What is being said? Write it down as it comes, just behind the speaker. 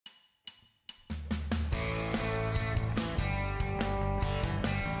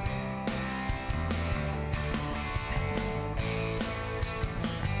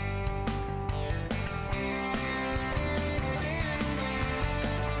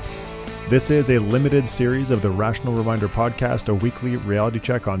This is a limited series of the Rational Reminder podcast, a weekly reality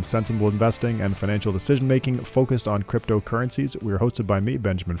check on sensible investing and financial decision-making focused on cryptocurrencies. We're hosted by me,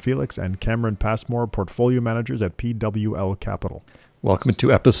 Benjamin Felix, and Cameron Passmore, portfolio managers at PWL Capital. Welcome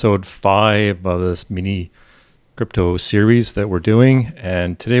to episode 5 of this mini crypto series that we're doing.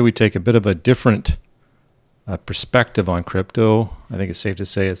 And today we take a bit of a different perspective on crypto. I think it's safe to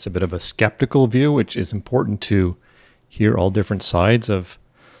say it's a bit of a skeptical view, which is important to hear all different sides of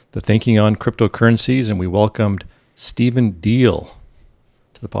the thinking on cryptocurrencies, and we welcomed Stephen Diehl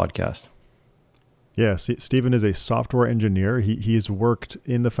to the podcast. Yeah, Stephen is a software engineer. He's worked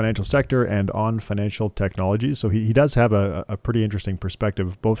in the financial sector and on financial technologies, so he does have a pretty interesting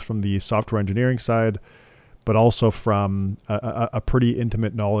perspective, both from the software engineering side, but also from a pretty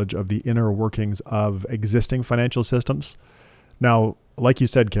intimate knowledge of the inner workings of existing financial systems. Now, like you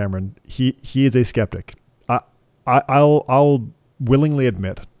said, Cameron, he is a skeptic. I'll willingly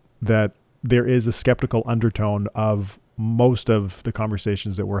admit that there is a skeptical undertone of most of the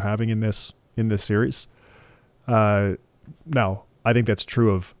conversations that we're having in this series. Now, I think that's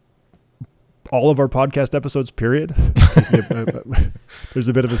true of all of our podcast episodes, period. There's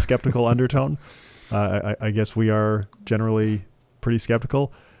a bit of a skeptical undertone. I guess we are generally pretty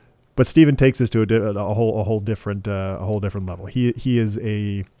skeptical, but Stephen takes us to a whole different level. He is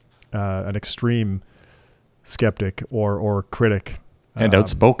an extreme skeptic or critic. And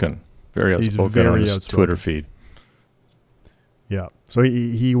outspoken, very outspoken on his Twitter feed. Yeah, so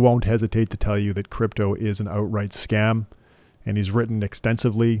he won't hesitate to tell you that crypto is an outright scam, and he's written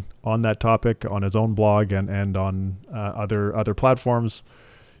extensively on that topic on his own blog and on other platforms.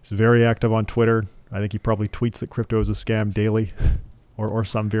 He's very active on Twitter. I think he probably tweets that crypto is a scam daily, or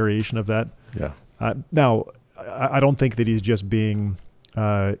some variation of that. Yeah. Now, I don't think that he's just being,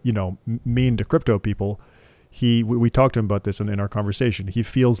 mean to crypto people. We talked to him about this in our conversation. He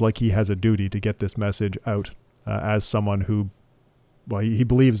feels like he has a duty to get this message out as someone who, well, he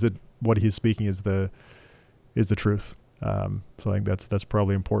believes that what he's speaking is the truth. So I think that's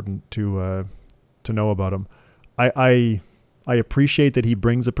probably important to know about him. I appreciate that he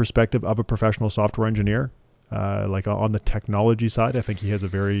brings a perspective of a professional software engineer, like on the technology side. I think he has a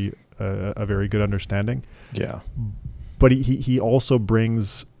very good understanding. Yeah, but he also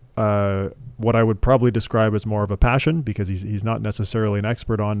brings what I would probably describe as more of a passion, because he's not necessarily an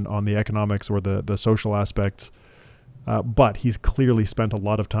expert on the economics or the social aspects, but he's clearly spent a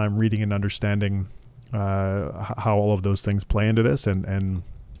lot of time reading and understanding how all of those things play into this, and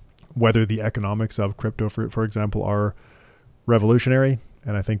whether the economics of crypto, for example, are revolutionary.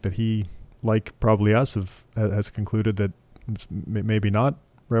 And I think that he, like probably us, has concluded that it's maybe not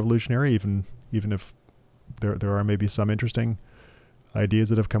revolutionary, even if there are maybe some interesting ideas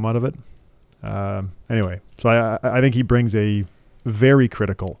that have come out of it. Anyway, so I think he brings a very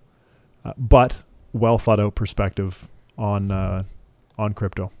critical, but well thought out perspective on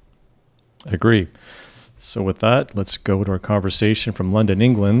crypto. I agree. So with that, let's go to our conversation from London,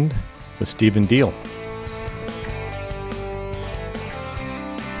 England, with Stephen Diehl.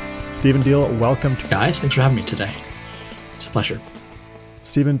 Stephen Diehl, welcome. Guys, thanks for having me today. It's a pleasure.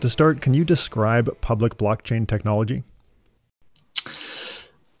 Stephen, to start, can you describe public blockchain technology?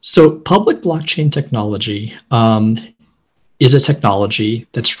 So public blockchain technology is a technology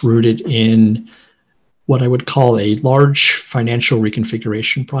that's rooted in what I would call a large financial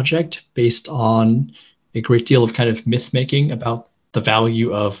reconfiguration project based on a great deal of kind of myth making about the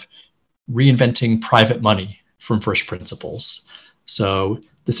value of reinventing private money from first principles. So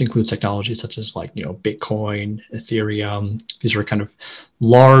this includes technologies such as Bitcoin, Ethereum. These are kind of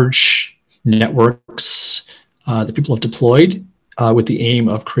large networks that people have deployed with the aim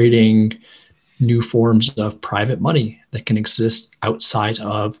of creating new forms of private money that can exist outside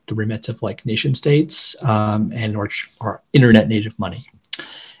of the remit of nation states and or internet native money.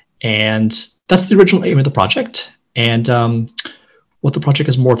 And that's the original aim of the project. And what the project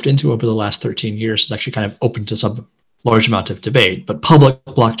has morphed into over the last 13 years is actually kind of open to some large amount of debate. But public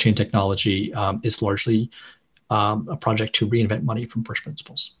blockchain technology is largely a project to reinvent money from first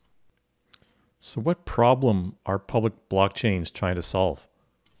principles. So what problem are public blockchains trying to solve?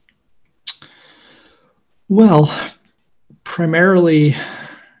 Well, primarily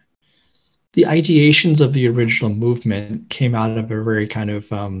the ideations of the original movement came out of a very kind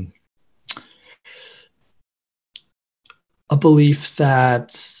of a belief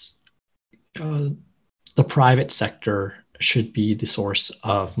that the private sector should be the source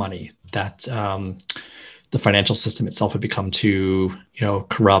of money, that the financial system itself had become too,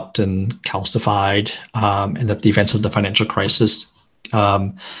 corrupt and calcified, and that the events of the financial crisis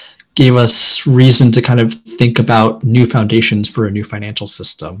gave us reason to kind of think about new foundations for a new financial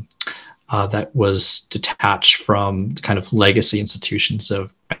system. that was detached from kind of legacy institutions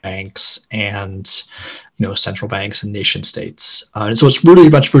of banks and central banks and nation states. And so it's really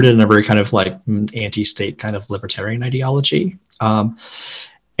much rooted in a very kind of like anti-state kind of libertarian ideology. And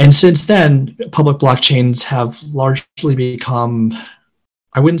since then, public blockchains have largely become,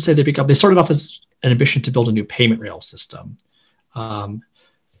 I wouldn't say they started off as an ambition to build a new payment rail system.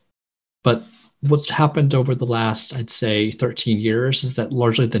 But what's happened over the last, I'd say, 13 years is that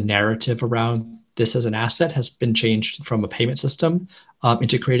largely the narrative around this as an asset has been changed from a payment system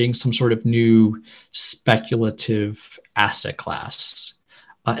into creating some sort of new speculative asset class.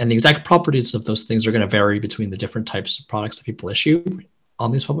 And the exact properties of those things are going to vary between the different types of products that people issue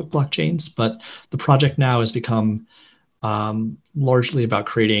on these public blockchains. But the project now has become largely about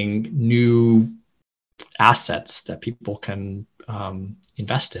creating new assets that people can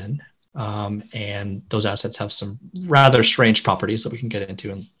invest in. And those assets have some rather strange properties that we can get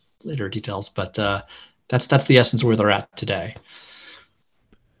into in later details, but that's the essence of where they're at today.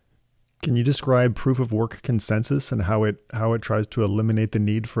 Can you describe proof of work consensus and how it tries to eliminate the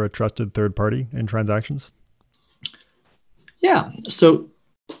need for a trusted third party in transactions? Yeah, so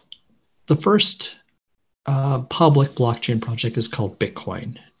the first public blockchain project is called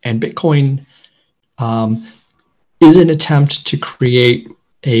Bitcoin, and Bitcoin is an attempt to create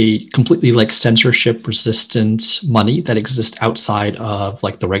a completely like censorship resistant money that exists outside of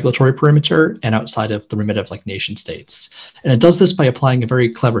like the regulatory perimeter and outside of the remit of like nation states. And it does this by applying a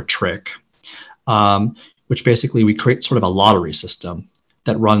very clever trick, which basically we create sort of a lottery system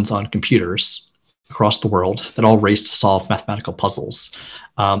that runs on computers across the world that all race to solve mathematical puzzles.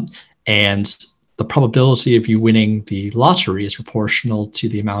 And the probability of you winning the lottery is proportional to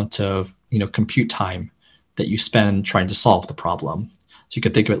the amount of compute time that you spend trying to solve the problem. So you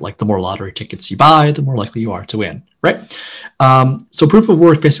could think of it like the more lottery tickets you buy, the more likely you are to win, right? So proof of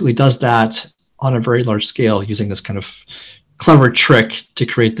work basically does that on a very large scale using this kind of clever trick to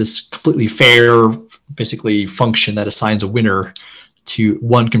create this completely fair, basically function that assigns a winner to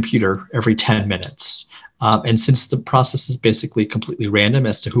one computer every 10 minutes. And since the process is basically completely random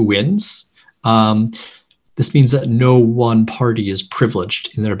as to who wins, this means that no one party is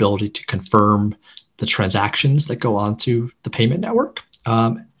privileged in their ability to confirm the transactions that go onto the payment network.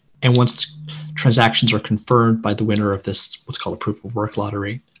 And once transactions are confirmed by the winner of this, what's called a proof of work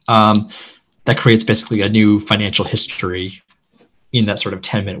lottery, that creates basically a new financial history in that sort of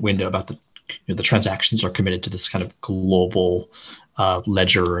 10-minute window about the transactions are committed to this kind of global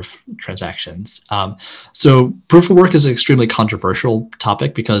ledger of transactions. So proof of work is an extremely controversial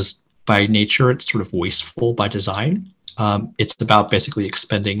topic because by nature, it's sort of wasteful by design. It's about basically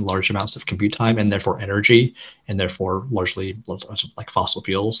expending large amounts of compute time and therefore energy, and therefore largely like fossil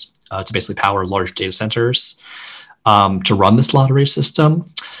fuels to basically power large data centers to run this lottery system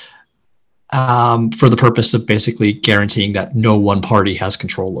for the purpose of basically guaranteeing that no one party has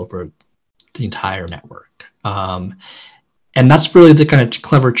control over the entire network. And that's really the kind of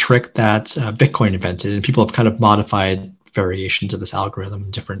clever trick that Bitcoin invented, and people have kind of modified variations of this algorithm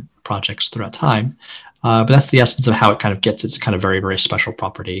in different projects throughout time. But that's the essence of how it kind of gets its kind of very, very special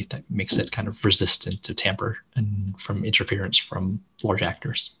property that makes it kind of resistant to tamper and from interference from large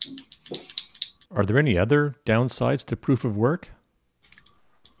actors. Are there any other downsides to proof of work?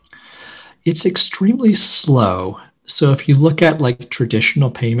 It's extremely slow. So if you look at like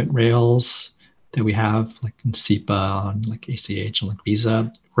traditional payment rails that we have, like in SEPA, on like ACH and like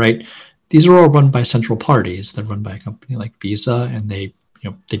Visa, right? These are all run by central parties. They're run by a company like Visa, and they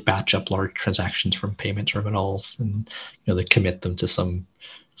batch up large transactions from payment terminals, and they commit them to some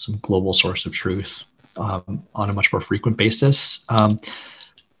global source of truth on a much more frequent basis.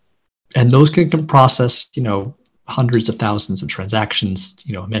 And those can process hundreds of thousands of transactions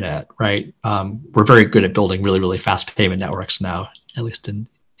a minute, right? We're very good at building really, really fast payment networks now, at least in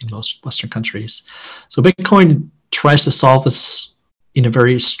most Western countries. So Bitcoin tries to solve this in a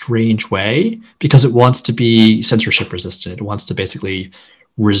very strange way because it wants to be censorship resistant. It wants to basically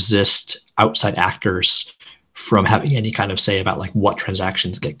resist outside actors from having any kind of say about like what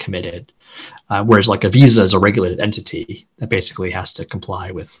transactions get committed. Whereas like a Visa is a regulated entity that basically has to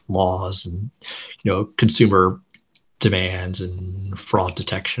comply with laws and consumer demands and fraud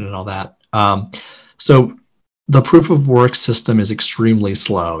detection and all that. So the proof of work system is extremely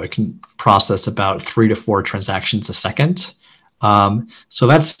slow. It can process about 3 to 4 transactions a second. So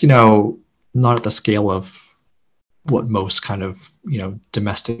that's, not at the scale of what most kind of,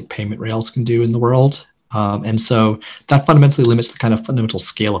 domestic payment rails can do in the world. And so that fundamentally limits the kind of fundamental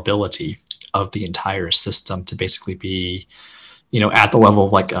scalability of the entire system to basically be, at the level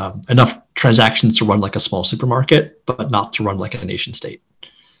of like enough transactions to run like a small supermarket, but not to run like a nation state.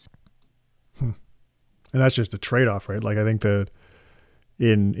 And that's just a trade-off, right? Like I think that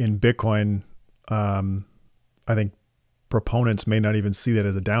in Bitcoin, I think proponents may not even see that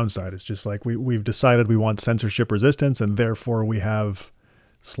as a downside. It's just like we've decided we want censorship resistance, and therefore we have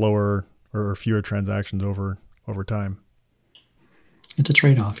slower or fewer transactions over time. It's a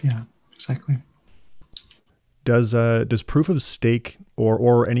trade-off, yeah, exactly. Does proof of stake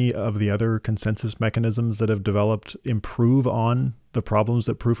or any of the other consensus mechanisms that have developed improve on the problems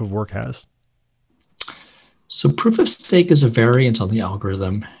that proof of work has? So proof of stake is a variant on the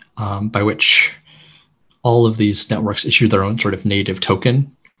algorithm by which all of these networks issue their own sort of native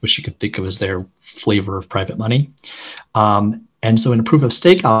token, which you could think of as their flavor of private money. And so in a proof of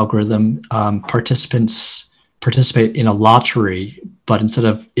stake algorithm, participants participate in a lottery, but instead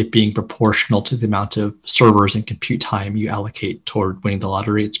of it being proportional to the amount of servers and compute time you allocate toward winning the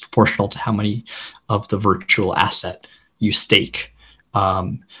lottery, it's proportional to how many of the virtual asset you stake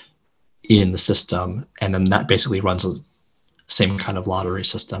in the system. And then that basically runs the same kind of lottery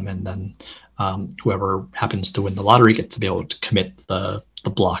system. And then whoever happens to win the lottery gets to be able to commit the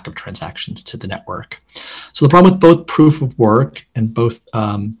block of transactions to the network. So the problem with both proof of work and both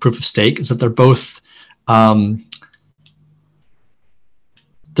proof of stake is that they're both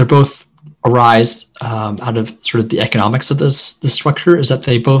arise out of sort of the economics of this structure, is that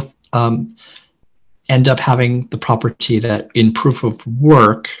they both end up having the property that in proof of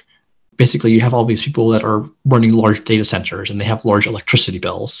work, basically you have all these people that are running large data centers and they have large electricity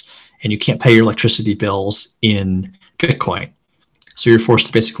bills, and you can't pay your electricity bills in Bitcoin. So you're forced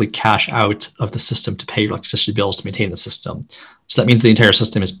to basically cash out of the system to pay your electricity bills to maintain the system. So that means the entire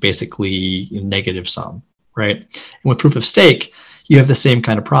system is basically negative sum, right? And with proof of stake, you have the same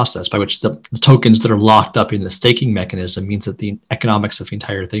kind of process by which the tokens that are locked up in the staking mechanism means that the economics of the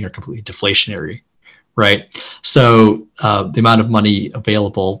entire thing are completely deflationary, right? So the amount of money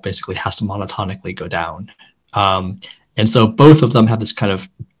available basically has to monotonically go down. And so both of them have this kind of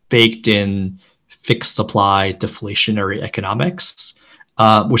baked in fixed supply deflationary economics,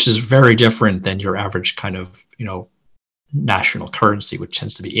 which is very different than your average kind of, national currency, which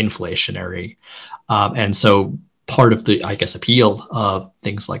tends to be inflationary. And so part of the, I guess, appeal of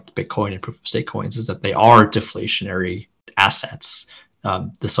things like Bitcoin and proof of stake coins is that they are deflationary assets.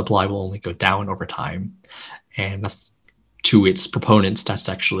 The supply will only go down over time. And that's, to its proponents, that's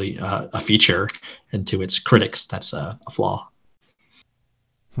actually a feature, and to its critics, that's a flaw.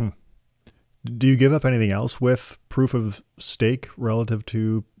 Do you give up anything else with proof of stake relative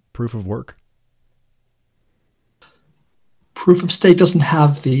to proof of work? Proof of stake doesn't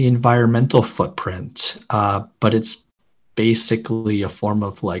have the environmental footprint, but it's basically a form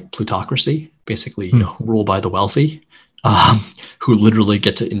of like plutocracy, basically, rule by the wealthy, who literally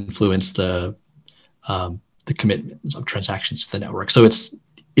get to influence the commitments of transactions to the network. So it's,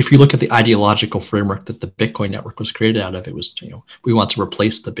 if you look at the ideological framework that the Bitcoin network was created out of, it was, we want to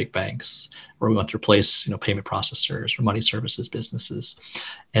replace the big banks, or we want to replace, payment processors or money services businesses.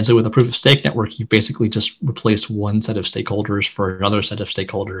 And so with a proof of stake network, you basically just replace one set of stakeholders for another set of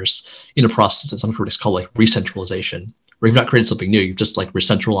stakeholders in a process that some critics call like re-centralization, where you've not created something new. You've just like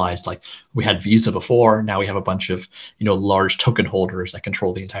re-centralized, like we had Visa before, now we have a bunch of, large token holders that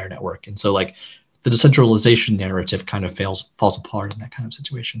control the entire network. And so like the decentralization narrative kind of falls apart in that kind of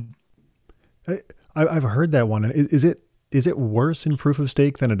situation. I've heard that one. And is it worse in proof of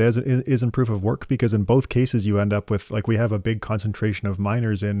stake than it is in proof of work? Because in both cases you end up with, like, we have a big concentration of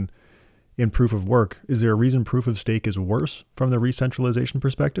miners in proof of work. Is there a reason proof of stake is worse from the re-centralization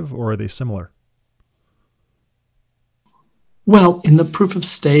perspective, or are they similar? Well, in the proof of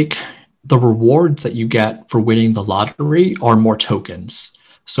stake, the rewards that you get for winning the lottery are more tokens.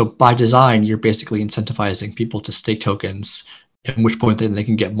 So by design, you're basically incentivizing people to stake tokens, at which point then they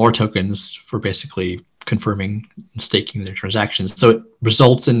can get more tokens for basically confirming and staking their transactions. So it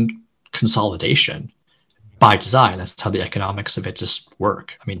results in consolidation by design. That's how the economics of it just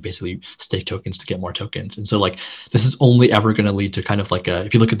work. I mean, basically stake tokens to get more tokens. And so like, this is only ever going to lead to kind of like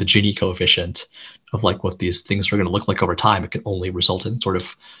if you look at the Gini coefficient of like what these things are going to look like over time, it can only result in sort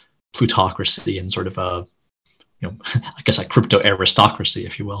of plutocracy and sort of a, I guess like crypto aristocracy,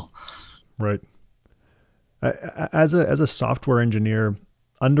 if you will. Right. As a software engineer,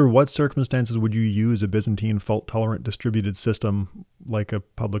 under what circumstances would you use a Byzantine fault-tolerant distributed system like a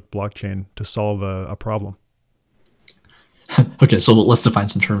public blockchain to solve a problem? Okay, so let's define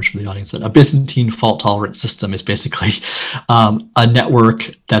some terms for the audience. A Byzantine fault-tolerant system is basically a network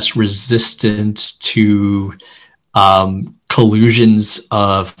that's resistant to collusions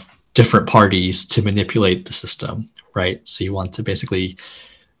of different parties to manipulate the system, right? So you want to basically,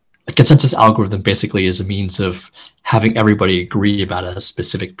 a consensus algorithm basically is a means of having everybody agree about a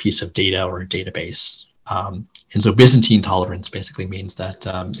specific piece of data or a database, And so Byzantine tolerance basically means that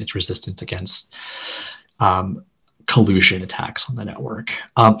it's resistant against collusion attacks on the network.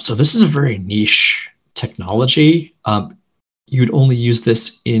 So this is a very niche technology. You'd only use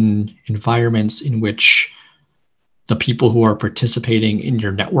this in environments in which the people who are participating in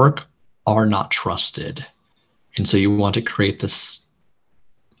your network are not trusted. And so you want to create this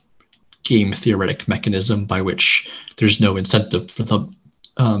game theoretic mechanism by which there's no incentive for them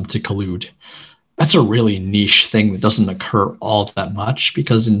to collude. That's a really niche thing that doesn't occur all that much,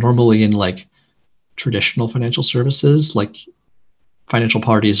 because normally in like traditional financial services, like financial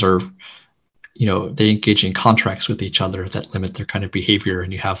parties are, they engage in contracts with each other that limit their kind of behavior,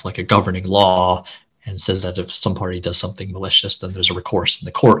 and you have like a governing law and says that if some party does something malicious, then there's a recourse in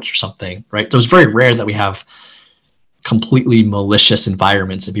the courts or something, right? So it's very rare that we have completely malicious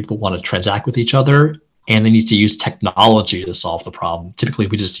environments and people want to transact with each other and they need to use technology to solve the problem. Typically,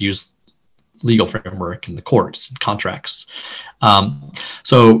 we just use legal framework in the courts and contracts.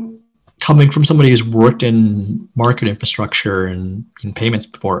 So coming from somebody who's worked in market infrastructure and in payments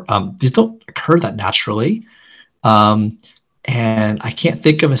before, these don't occur that naturally. And I can't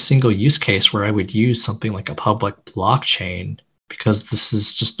think of a single use case where I would use something like a public blockchain, because this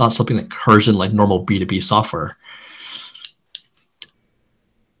is just not something that occurs in like normal B2B software.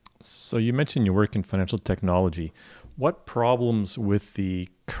 So you mentioned you work in financial technology. What problems with the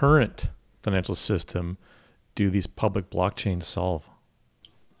current financial system do these public blockchains solve?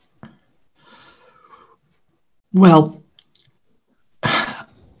 Well,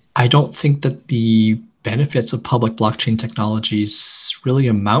 I don't think that the benefits of public blockchain technologies really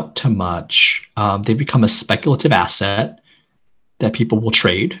amount to much. They become a speculative asset that people will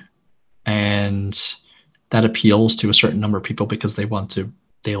trade, and that appeals to a certain number of people because they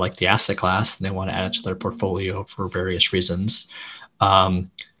like the asset class and they want to add it to their portfolio for various reasons.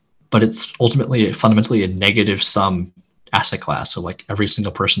 But it's fundamentally a negative sum asset class. So like every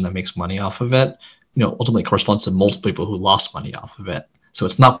single person that makes money off of it, ultimately corresponds to multiple people who lost money off of it. So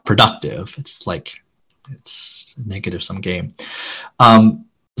it's not productive. It's a negative sum game.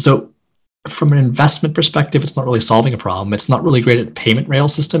 So from an investment perspective, it's not really solving a problem. It's not really great at a payment rail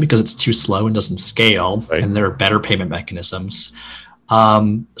system because it's too slow and doesn't scale. Right. And there are better payment mechanisms.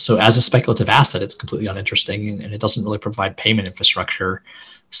 So as a speculative asset, it's completely uninteresting and it doesn't really provide payment infrastructure.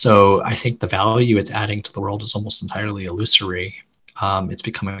 So I think the value it's adding to the world is almost entirely illusory. It's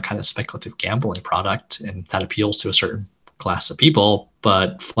becoming a kind of speculative gambling product, and that appeals to a certain class of people,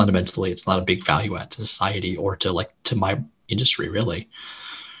 but fundamentally it's not a big value add to society or to my industry, really.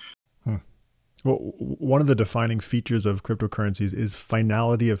 Well, one of the defining features of cryptocurrencies is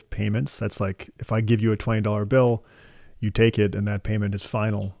finality of payments. That's like, if I give you a $20 bill, you take it and that payment is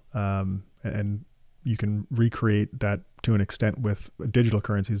final. And you can recreate that to an extent with digital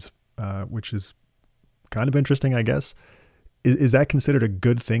currencies, which is kind of interesting, I guess. Is that considered a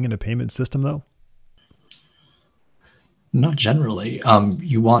good thing in a payment system, though? Not generally.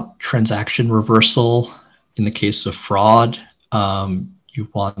 You want transaction reversal in the case of fraud. You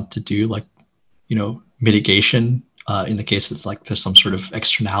want to do mitigation in the case of there's some sort of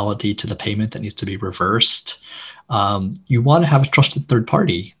externality to the payment that needs to be reversed. You want to have a trusted third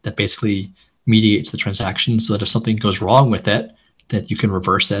party that basically mediates the transaction so that if something goes wrong with it, that you can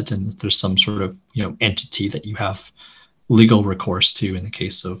reverse it, and there's some sort of entity that you have legal recourse to in the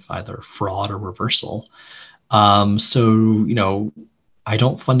case of either fraud or reversal. So I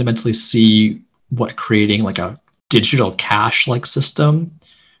don't fundamentally see what creating like a digital cash-like system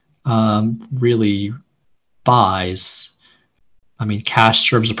really buys. I mean, cash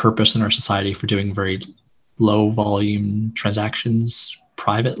serves a purpose in our society for doing very low volume transactions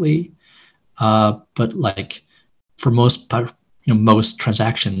privately. But for most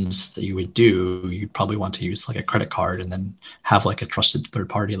transactions that you would do, you'd probably want to use a credit card and then have a trusted third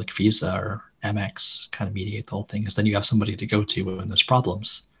party like Visa or Amex kind of mediate the whole thing, because then you have somebody to go to when there's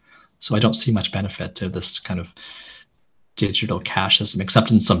problems. So I don't see much benefit to this kind of digital cash system,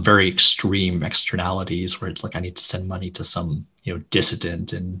 except in some very extreme externalities where it's I need to send money to some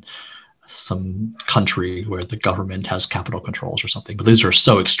dissident in some country where the government has capital controls or something. But these are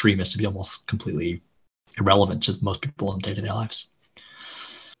so extreme as to be almost completely irrelevant to most people in day-to-day lives.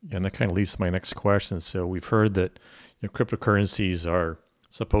 And that kind of leads to my next question. So we've heard that cryptocurrencies are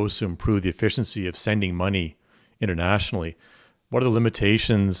supposed to improve the efficiency of sending money internationally. What are the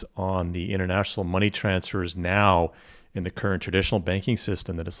limitations on the international money transfers now in the current traditional banking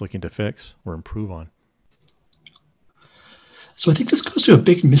system that it's looking to fix or improve on? So I think this goes to a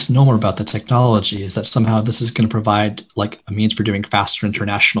big misnomer about the technology, is that somehow this is going to provide a means for doing faster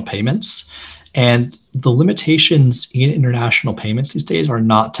international payments. And the limitations in international payments these days are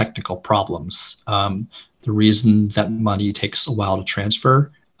not technical problems. The reason that money takes a while to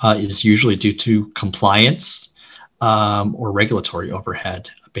transfer is usually due to compliance or regulatory overhead,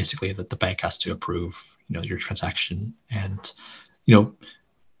 basically that the bank has to approve, your transaction. And,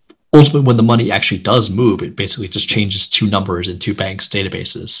 ultimately when the money actually does move, it basically just changes two numbers in two banks'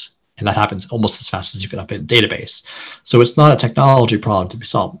 databases. And that happens almost as fast as you can update a database. So it's not a technology problem to be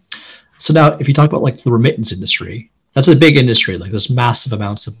solved. So now if you talk about like the remittance industry, that's a big industry. Like there's massive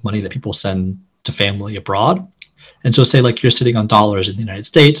amounts of money that people send to family abroad. And so say like you're sitting on dollars in the United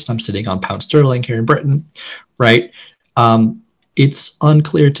States, and I'm sitting on pound sterling here in Britain, right? It's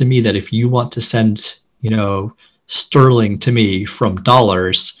unclear to me that if you want to send, sterling to me from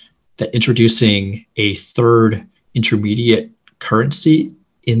dollars, that introducing a third intermediate currency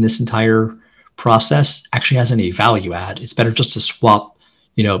in this entire process actually has any value add. It's better just to swap,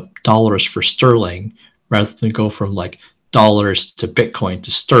 dollars for sterling rather than go from like dollars to Bitcoin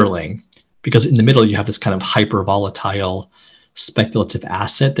to sterling, because in the middle you have this kind of hyper volatile speculative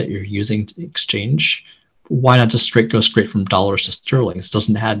asset that you're using to exchange. Why not just go straight from dollars to sterling? It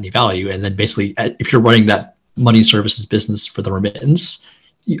doesn't add any value. And then basically, if you're running that money services business for the remittance,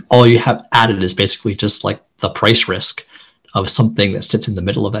 all you have added is basically just like the price risk of something that sits in the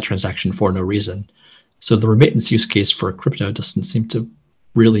middle of that transaction for no reason. So the remittance use case for crypto doesn't seem to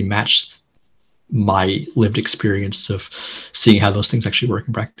really match my lived experience of seeing how those things actually work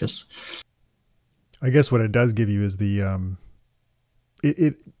in practice. I guess what it does give you is the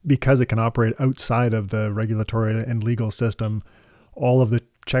because it can operate outside of the regulatory and legal system, all of the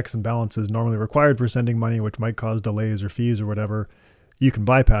checks and balances normally required for sending money, which might cause delays or fees or whatever, you can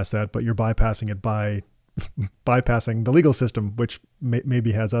bypass that, but you're bypassing it by bypassing the legal system, which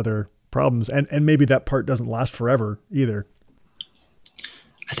maybe has other problems. And maybe that part doesn't last forever either.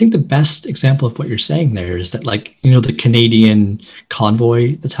 I think the best example of what you're saying there is that, like, the Canadian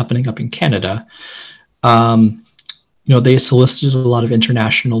convoy that's happening up in Canada, they solicited a lot of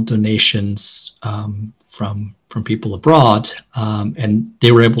international donations from people abroad, and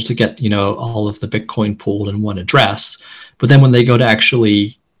they were able to get, all of the Bitcoin pooled in one address. But then when they go to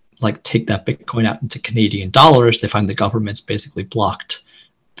actually like take that Bitcoin out into Canadian dollars, they find the government's basically blocked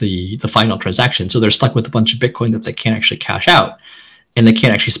the final transaction. So they're stuck with a bunch of Bitcoin that they can't actually cash out. And they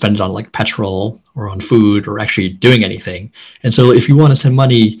can't actually spend it on like petrol or on food or actually doing anything. And so if you want to send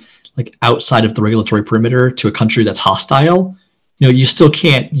money like outside of the regulatory perimeter to a country that's hostile, you still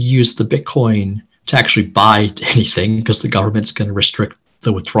can't use the Bitcoin to actually buy anything because the government's going to restrict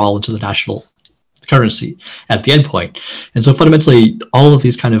the withdrawal into the national currency at the endpoint. And so fundamentally, all of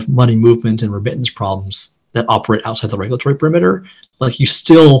these kind of money movement and remittance problems that operate outside the regulatory perimeter, like you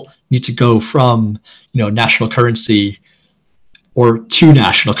still need to go from, national currency or to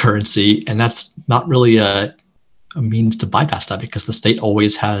national currency. And that's not really a means to bypass that, because the state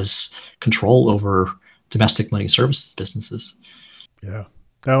always has control over domestic money services businesses. Yeah,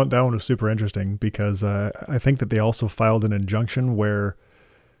 that one was super interesting because I think that they also filed an injunction where,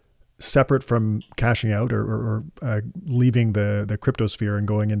 separate from cashing out or leaving the cryptosphere and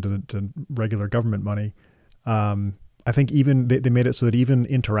going into regular government money, I think even they made it so that even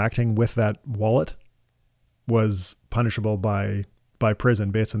interacting with that wallet was punishable by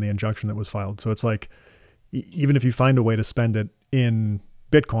prison based on the injunction that was filed. So it's like, even if you find a way to spend it in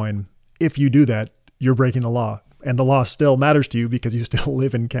Bitcoin, if you do that, you're breaking the law, and the law still matters to you because you still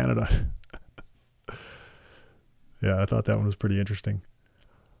live in Canada. Yeah, I thought that one was pretty interesting.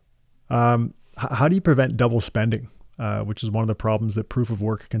 How do you prevent double spending, which is one of the problems that proof of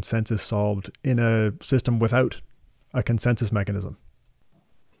work consensus solved in a system without a consensus mechanism?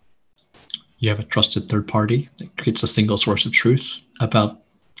 You have a trusted third party that creates a single source of truth about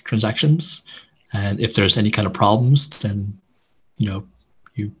transactions. And if there's any kind of problems, then,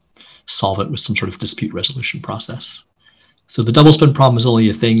 you solve it with some sort of dispute resolution process. So the double spend problem is only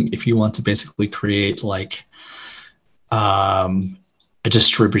a thing if you want to basically create like a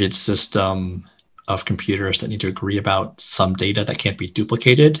distributed system of computers that need to agree about some data that can't be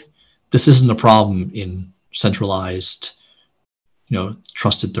duplicated. This isn't a problem in centralized,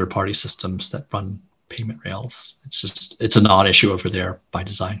 trusted third-party systems that run payment rails. It's a non-issue over there by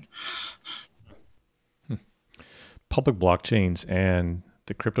design. Public blockchains and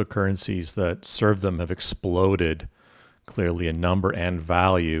the cryptocurrencies that serve them have exploded clearly in number and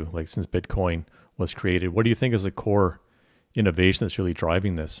value, like since Bitcoin was created. What do you think is the core innovation that's really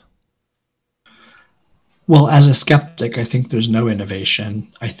driving this? Well, as a skeptic, I think there's no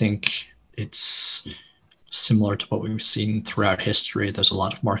innovation. I think it's similar to what we've seen throughout history. There's a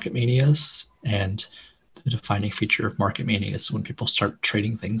lot of market manias, and the defining feature of market mania is when people start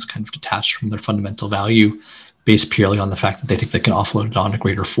trading things kind of detached from their fundamental value, based purely on the fact that they think they can offload it on a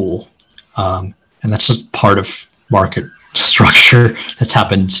greater fool. And that's just part of market structure that's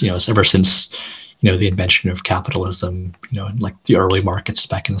happened, ever since, the invention of capitalism, in like the early markets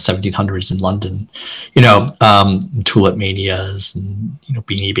back in the 1700s in London, tulip manias and,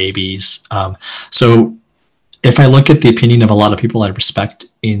 beanie babies. So if I look at the opinion of a lot of people I respect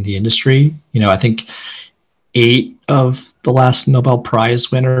in the industry, I think 8 of the last Nobel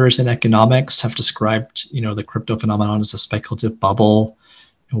Prize winners in economics have described, the crypto phenomenon as a speculative bubble.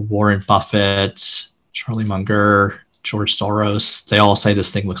 Warren Buffett, Charlie Munger, George Soros, they all say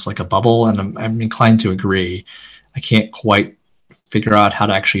this thing looks like a bubble, and I'm inclined to agree. I can't quite figure out how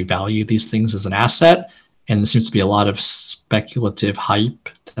to actually value these things as an asset, and there seems to be a lot of speculative hype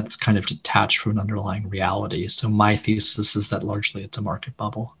that's kind of detached from an underlying reality. So my thesis is that largely it's a market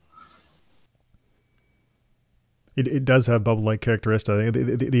bubble. It does have bubble-like characteristics.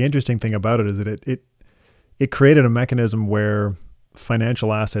 The interesting thing about it is that it created a mechanism where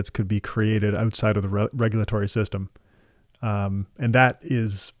financial assets could be created outside of the regulatory system. And that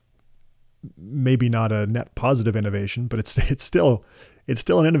is maybe not a net positive innovation, but it's still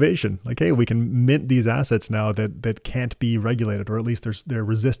an innovation. Like, hey, we can mint these assets now that can't be regulated, or at least they're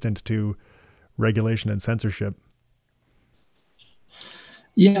resistant to regulation and censorship.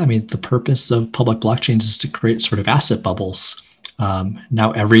 Yeah, I mean, the purpose of public blockchains is to create sort of asset bubbles.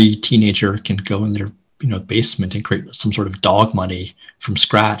 Now every teenager can go in their basement and create some sort of dog money from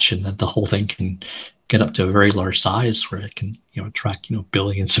scratch, and then the whole thing can get up to a very large size where it can attract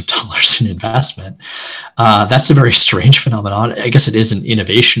billions of dollars in investment. That's a very strange phenomenon. I guess it is an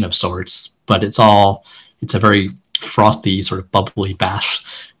innovation of sorts, but it's a very frothy, sort of bubbly bath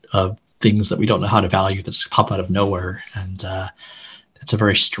of things that we don't know how to value that's pop out of nowhere, and it's a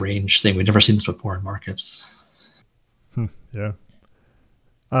very strange thing. We've never seen this before in markets. Yeah.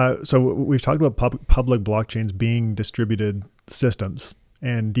 So we've talked about public blockchains being distributed systems,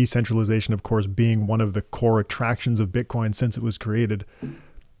 and decentralization, of course, being one of the core attractions of Bitcoin since it was created.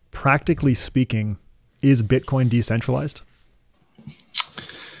 Practically speaking, is Bitcoin decentralized?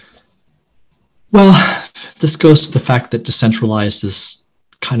 Well, this goes to the fact that decentralized is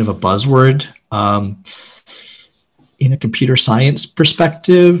kind of a buzzword. In a computer science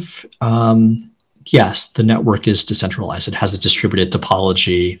perspective, yes, the network is decentralized. It has a distributed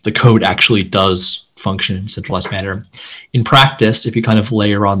topology. The code actually does function in a centralized manner. In practice, if you kind of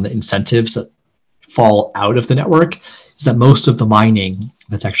layer on the incentives that fall out of the network, is that most of the mining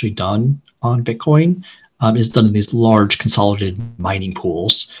that's actually done on Bitcoin is done in these large consolidated mining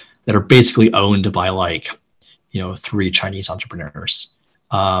pools that are basically owned by 3 Chinese entrepreneurs.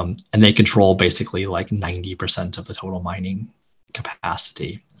 And they control basically 90% of the total mining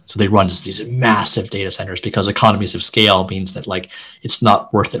capacity. So they run just these massive data centers because economies of scale means that it's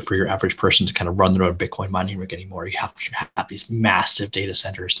not worth it for your average person to kind of run their own Bitcoin mining rig anymore. You have to have these massive data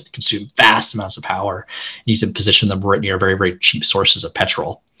centers that consume vast amounts of power. You need to position them right near very, very cheap sources of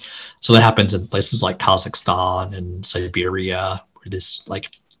petrol. So that happens in places like Kazakhstan and Siberia, where this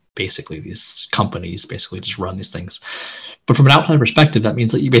basically these companies basically just run these things. But from an outside perspective, that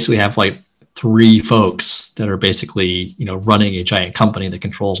means that you basically have 3 folks that are basically, running a giant company that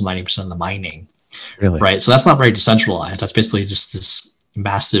controls 90% of the mining. Really? Right. So that's not very decentralized. That's basically just this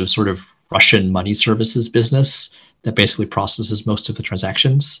massive sort of Russian money services business that basically processes most of the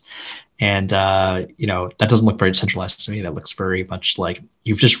transactions. And, that doesn't look very decentralized to me. That looks very much like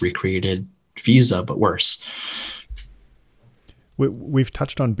you've just recreated Visa, but worse. We've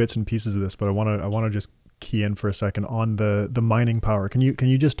touched on bits and pieces of this, but I want to just key in for a second on the mining power. Can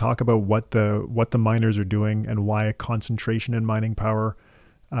you just talk about what the miners are doing and why a concentration in mining power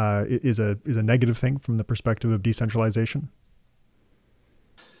is a negative thing from the perspective of decentralization?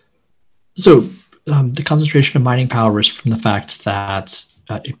 So the concentration of mining power is from the fact that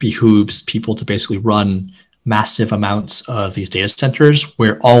it behooves people to basically run massive amounts of these data centers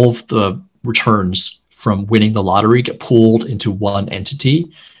where all of the returns from winning the lottery get pooled into one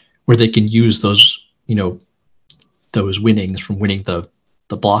entity where they can use those winnings from winning the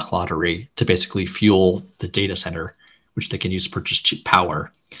block lottery to basically fuel the data center, which they can use to purchase cheap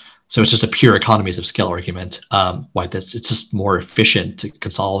power. So it's just a pure economies of scale argument. It's just more efficient to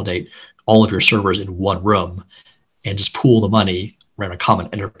consolidate all of your servers in one room and just pool the money around a common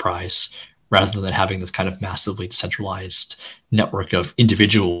enterprise rather than having this kind of massively decentralized network of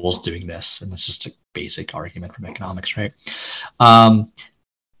individuals doing this. And that's just a basic argument from economics, right?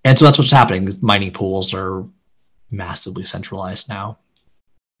 And so that's what's happening. The mining pools are massively centralized now.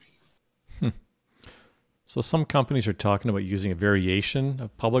 So some companies are talking about using a variation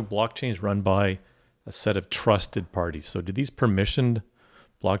of public blockchains run by a set of trusted parties. So do these permissioned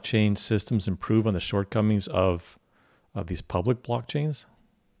blockchain systems improve on the shortcomings of these public blockchains?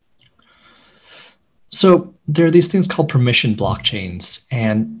 So there are these things called permission blockchains,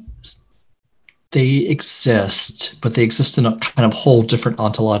 and they exist, but they exist in a kind of whole different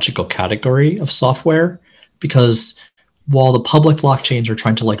ontological category of software, because while the public blockchains are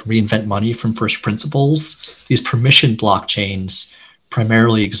trying to like reinvent money from first principles, these permission blockchains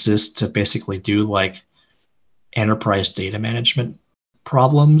primarily exist to basically do like enterprise data management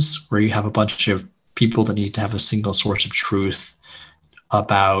problems where you have a bunch of people that need to have a single source of truth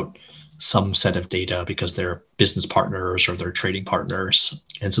about some set of data because they're business partners or they're trading partners.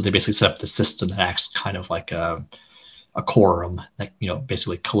 And so they basically set up the system that acts kind of like a quorum that, you know,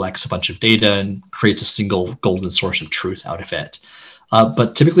 basically collects a bunch of data and creates a single golden source of truth out of it.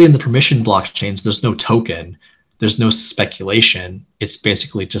 But typically in the permission blockchains, there's no token, there's no speculation. It's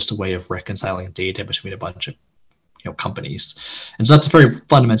basically just a way of reconciling data between a bunch of, you know, companies. And so that's a very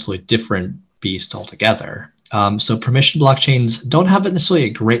fundamentally different beast altogether. So permission blockchains don't have necessarily a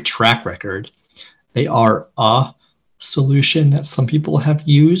great track record. They are a solution that some people have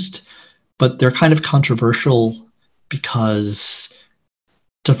used, but they're kind of controversial because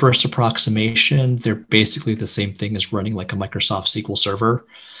to first approximation, they're basically the same thing as running like a Microsoft SQL server,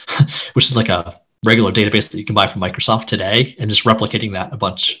 which is like a regular database that you can buy from Microsoft today, and just replicating that a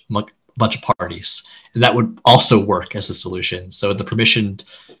bunch of parties. And that would also work as a solution. So the permissioned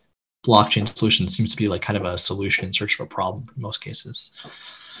blockchain solution seems to be like kind of a solution in search of a problem in most cases.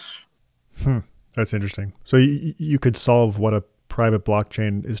 That's interesting. So you could solve what a private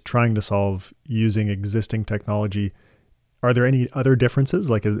blockchain is trying to solve using existing technology. Are there any other differences?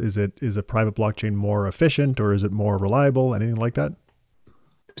 Like, is a private blockchain more efficient or is it more reliable? Anything like that?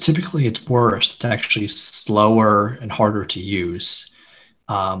 Typically, it's worse. It's actually slower and harder to use.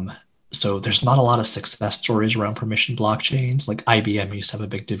 So there's not a lot of success stories around permission blockchains. Like IBM used to have a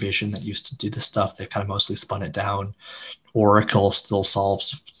big division that used to do this stuff. They've kind of mostly spun it down. Oracle still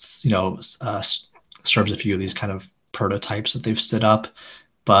serves a few of these kind of prototypes that they've stood up,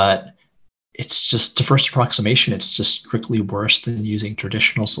 but it's just the first approximation. It's just strictly worse than using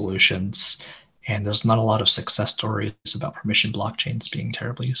traditional solutions. And there's not a lot of success stories about permission blockchains being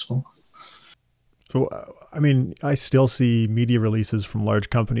terribly useful. So, I mean, I still see media releases from large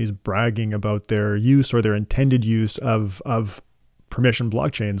companies bragging about their use or their intended use of permission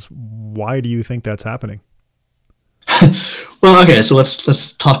blockchains. Why do you think that's happening? Well, okay, so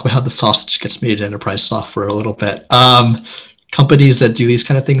let's talk about how the sausage gets made in enterprise software a little bit. Companies that do these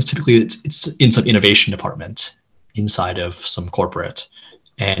kind of things, typically it's in some innovation department inside of some corporate.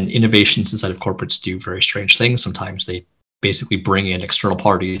 And innovations inside of corporates do very strange things. Sometimes they basically bring in external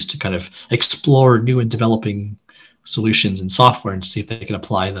parties to kind of explore new and developing solutions in software and see if they can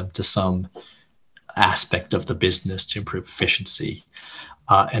apply them to some aspect of the business to improve efficiency.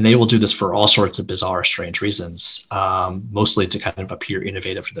 And they will do this for all sorts of bizarre, strange reasons, mostly to kind of appear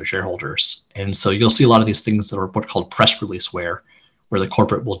innovative to their shareholders. And so you'll see a lot of these things that are what are called press release where the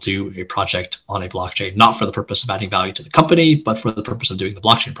corporate will do a project on a blockchain, not for the purpose of adding value to the company, but for the purpose of doing the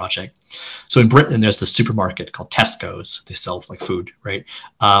blockchain project. So in Britain, there's this supermarket called Tesco's. They sell like food, right?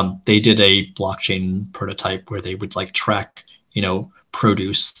 They did a blockchain prototype where they would like track,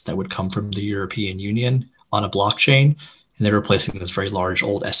 produce that would come from the European Union on a blockchain. And they're replacing this very large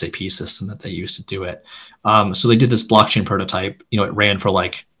old SAP system that they used to do it. So they did this blockchain prototype. It ran for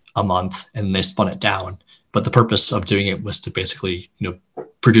like a month and they spun it down. But the purpose of doing it was to basically,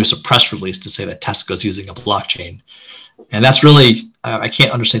 produce a press release to say that Tesco's using a blockchain. And that's really, I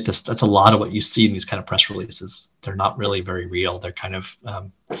can't understate this. That's a lot of what you see in these kind of press releases. They're not really very real. They're kind of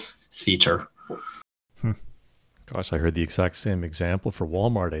theater. Gosh, I heard the exact same example for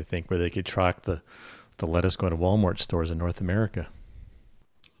Walmart, I think, where they could track the lettuce going to Walmart stores in North America.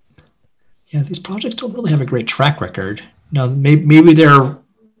 Yeah, these projects don't really have a great track record. Maybe they're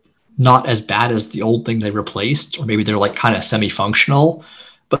not as bad as the old thing they replaced, or maybe they're like kind of semi-functional.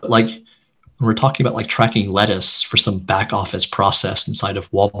 But like when we're talking about like tracking lettuce for some back office process inside of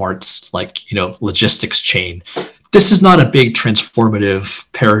Walmart's logistics chain, this is not a big transformative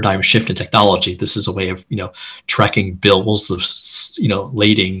paradigm shift in technology. This is a way of tracking bills of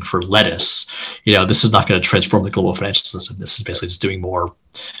lading for lettuce. This is not going to transform the global financial system. This is basically just doing more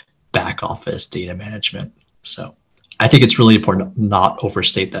back office data management. So I think it's really important to not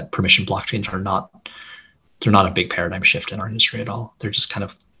overstate that permission blockchains they're not a big paradigm shift in our industry at all. They're just kind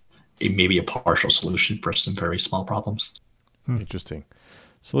of maybe a partial solution for some very small problems. Interesting.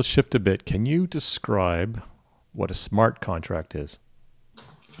 So let's shift a bit. Can you describe what a smart contract is?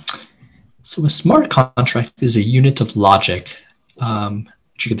 So a smart contract is a unit of logic,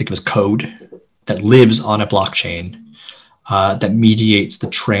 which you can think of as code, that lives on a blockchain that mediates the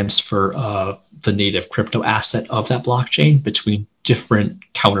transfer of the native crypto asset of that blockchain between different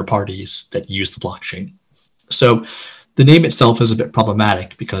counterparties that use the blockchain. So the name itself is a bit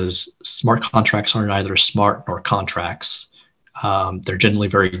problematic because smart contracts are neither smart nor contracts. They're generally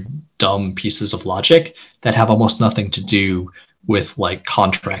very dumb pieces of logic that have almost nothing to do with like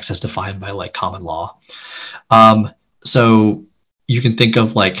contracts as defined by like common law. So you can think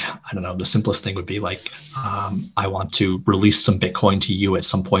of like, I don't know, the simplest thing would be like, I want to release some Bitcoin to you at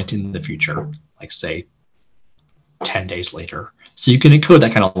some point in the future, like say 10 days later. So you can encode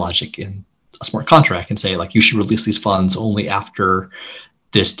that kind of logic in a smart contract and say like, you should release these funds only after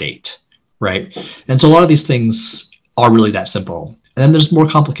this date, right? And so a lot of these things are really that simple. And then there's more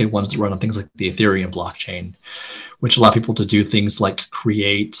complicated ones that run on things like the Ethereum blockchain, which allow people to do things like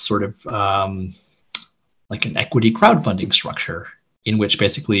create sort of like an equity crowdfunding structure in which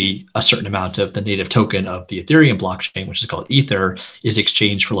basically a certain amount of the native token of the Ethereum blockchain, which is called Ether, is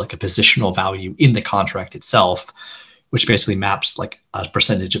exchanged for like a positional value in the contract itself, which basically maps like a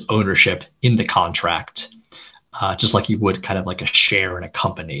percentage of ownership in the contract, just like you would kind of like a share in a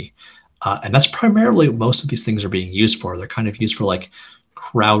company. And that's primarily what most of these things are being used for. They're kind of used for like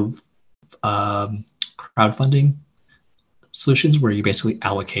crowdfunding solutions where you basically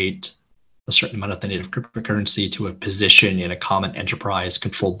allocate a certain amount of the native cryptocurrency to a position in a common enterprise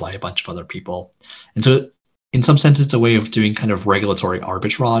controlled by a bunch of other people. And so in some sense, it's a way of doing kind of regulatory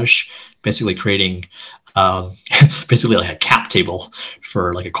arbitrage, basically creating basically like a cap table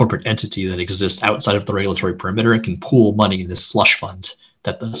for like a corporate entity that exists outside of the regulatory perimeter and can pool money in this slush fund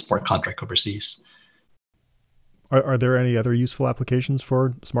that the smart contract oversees. Are there any other useful applications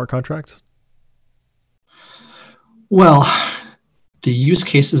for smart contracts? Well, the use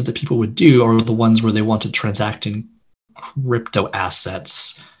cases that people would do are the ones where they want to transact in crypto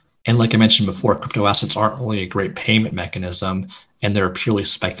assets. And like I mentioned before, crypto assets aren't only a great payment mechanism, and they're a purely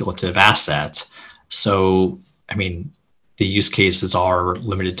speculative asset. So, I mean, the use cases are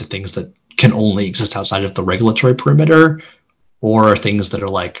limited to things that can only exist outside of the regulatory perimeter, or things that are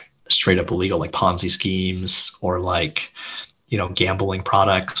like straight up illegal, like Ponzi schemes or like, you know, gambling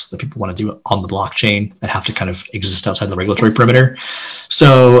products that people want to do on the blockchain that have to kind of exist outside the regulatory perimeter.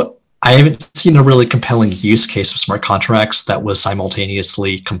 So I haven't seen a really compelling use case of smart contracts that was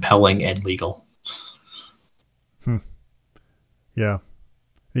simultaneously compelling and legal. Yeah.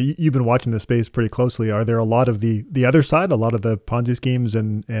 You've been watching this space pretty closely. Are there a lot of the other side, a lot of the Ponzi schemes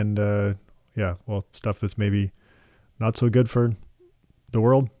and yeah, well, stuff that's maybe not so good for the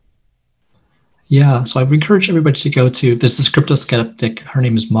world? Yeah, so I would encourage everybody to go to this crypto skeptic. Her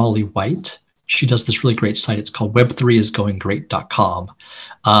name is Molly White. She does this really great site. It's called web3isgoinggreat.com.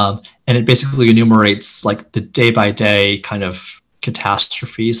 And it basically enumerates like the day-by-day kind of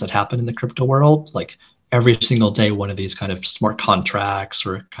catastrophes that happen in the crypto world. Like every single day, one of these kind of smart contracts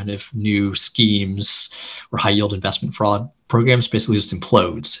or kind of new schemes or high yield investment fraud programs basically just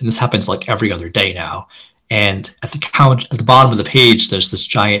implodes. And this happens like every other day now. And at the bottom of the page, there's this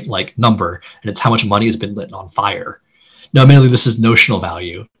giant like number, and it's how much money has been lit on fire. Now, admittedly, this is notional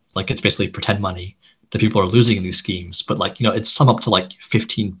value. Like it's basically pretend money that people are losing in these schemes. But like, you know, it's sum up to like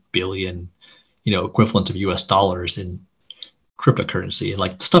 15 billion, you know, equivalent of US dollars in cryptocurrency. And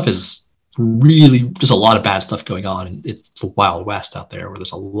like the stuff is really, there's a lot of bad stuff going on. And it's the Wild West out there where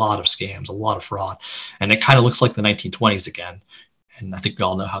there's a lot of scams, a lot of fraud. And it kind of looks like the 1920s again. And I think we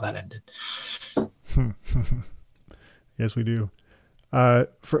all know how that ended. Yes, we do.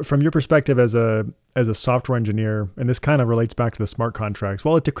 From your perspective as a software engineer, and this kind of relates back to the smart contracts,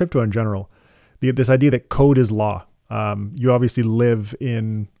 well, to crypto in general, this idea that code is law. You obviously live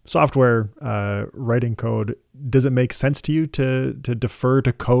in software, writing code. Does it make sense to you to defer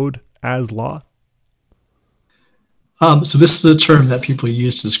to code as law? So this is the term that people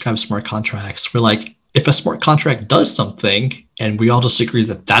use to describe smart contracts. We're like, if a smart contract does something, and we all just agree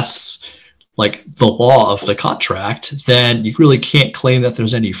that that's like the law of the contract, then you really can't claim that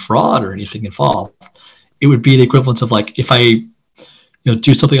there's any fraud or anything involved. It would be the equivalent of like if I,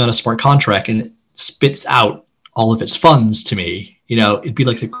 do something on a smart contract and it spits out all of its funds to me, it'd be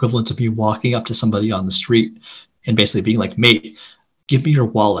like the equivalent of me walking up to somebody on the street and basically being like, mate, give me your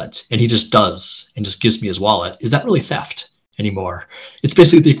wallet. And he just does and just gives me his wallet. Is that really theft anymore? It's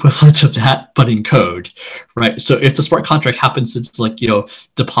basically the equivalent of that, but in code, right? So if the smart contract happens to like,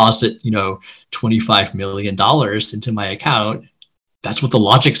 deposit, $25 million into my account, that's what the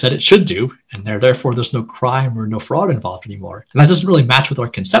logic said it should do. And therefore there's no crime or no fraud involved anymore. And that doesn't really match with our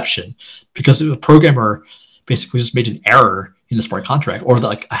conception, because if a programmer basically just made an error in the smart contract, or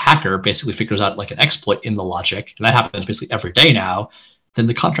like a hacker basically figures out like an exploit in the logic, and that happens basically every day now, then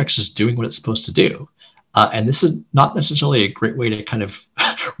the contract's just doing what it's supposed to do. And this is not necessarily a great way to kind of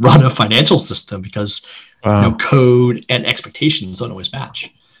run a financial system because code and expectations don't always match.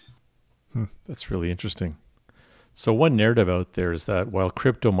 That's really interesting. So one narrative out there is that while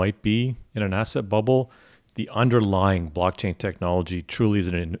crypto might be in an asset bubble, the underlying blockchain technology truly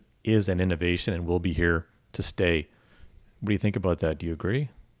is an innovation and will be here to stay. What do you think about that? Do you agree?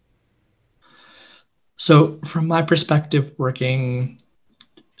 So from my perspective, working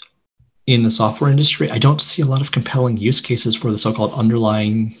in the software industry, I don't see a lot of compelling use cases for the so-called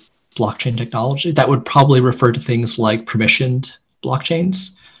underlying blockchain technology. That would probably refer to things like permissioned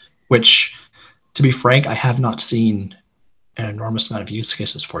blockchains, which, to be frank, I have not seen an enormous amount of use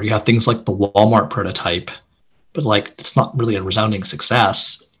cases for. You have things like the Walmart prototype, but like it's not really a resounding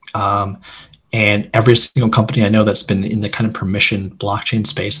success. And every single company I know that's been in the kind of permissioned blockchain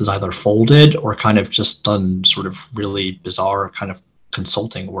space has either folded or kind of just done sort of really bizarre kind of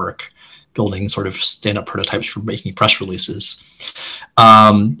consulting work, building sort of stand-up prototypes for making press releases.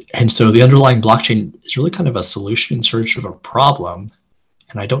 And so the underlying blockchain is really kind of a solution in search of a problem.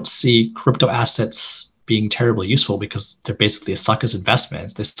 And I don't see crypto assets being terribly useful because they're basically suck as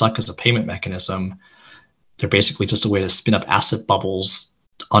investments. They suck as a payment mechanism. They're basically just a way to spin up asset bubbles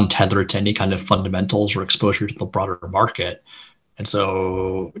untethered to any kind of fundamentals or exposure to the broader market. And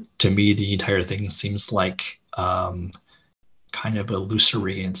so to me, the entire thing seems like kind of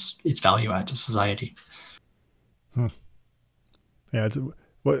illusory in its value add to society. Yeah,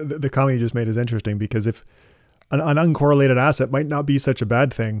 the comment you just made is interesting because if an uncorrelated asset might not be such a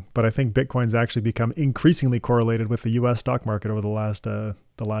bad thing, but I think Bitcoin's actually become increasingly correlated with the U.S. stock market over the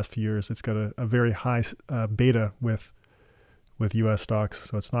last few years. It's got a very high beta with U.S. stocks,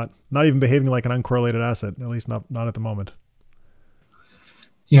 so it's not even behaving like an uncorrelated asset, at least not at the moment.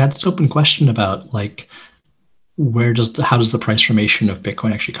 Yeah, it's an open question about like how does the price formation of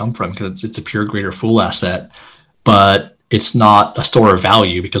Bitcoin actually come from? Because it's a pure greater fool asset, but it's not a store of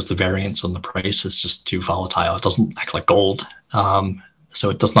value because the variance on the price is just too volatile. It doesn't act like gold, so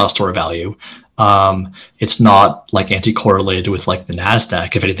it does not store of value. It's not like anti-correlated with like the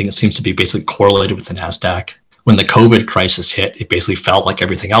NASDAQ. If anything, it seems to be basically correlated with the NASDAQ. When the COVID crisis hit, it basically felt like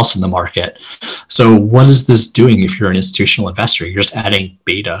everything else in the market. So what is this doing if you're an institutional investor? You're just adding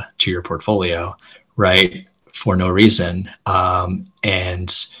beta to your portfolio, right, for no reason.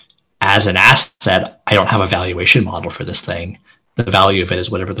 And as an asset, I don't have a valuation model for this thing. The value of it is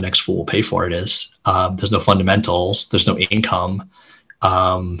whatever the next fool will pay for it is. There's no fundamentals. There's no income.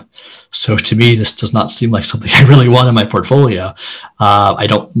 So to me, this does not seem like something I really want in my portfolio. I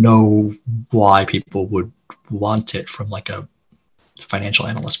don't know why people would want it from like a financial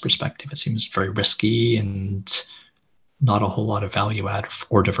analyst perspective. It seems very risky and not a whole lot of value add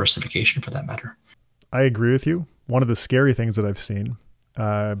or diversification for that matter. I agree with you. One of the scary things that I've seen,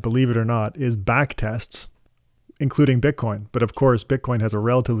 believe it or not, is back tests, including Bitcoin. But of course, Bitcoin has a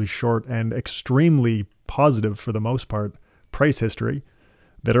relatively short and extremely positive, for the most part, price history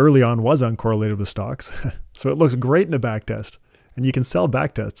that early on was uncorrelated with stocks. So it looks great in a back test, and you can sell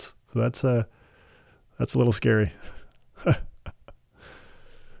back tests. So that's a little scary.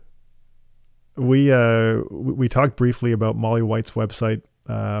 We talked briefly about Molly White's website.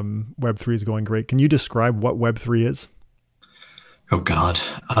 Web3 is going great. Can you describe what Web3 is? Oh God.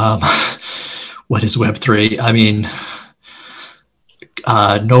 What is Web3? I mean,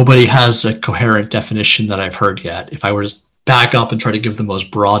 nobody has a coherent definition that I've heard yet. If I were to back up and try to give the most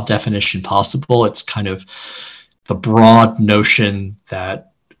broad definition possible, it's kind of the broad notion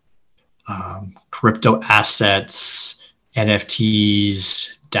that crypto assets,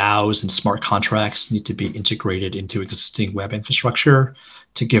 NFTs, DAOs, and smart contracts need to be integrated into existing web infrastructure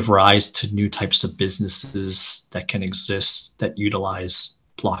to give rise to new types of businesses that can exist that utilize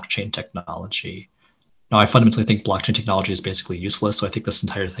blockchain technology. Now, I fundamentally think blockchain technology is basically useless, so I think this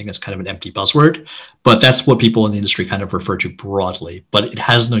entire thing is kind of an empty buzzword, but that's what people in the industry kind of refer to broadly. But it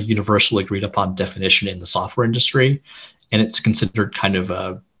has no universal agreed upon definition in the software industry, and it's considered kind of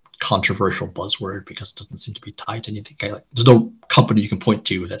a controversial buzzword because it doesn't seem to be tied to anything. There's no company you can point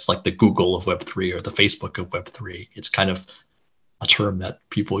to that's like the Google of Web3 or the Facebook of Web3. It's kind of a term that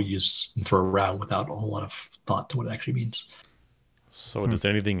people use and throw around without a whole lot of thought to what it actually means. So does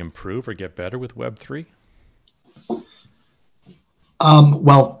anything improve or get better with Web3?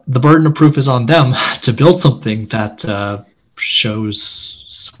 Well, the burden of proof is on them to build something that shows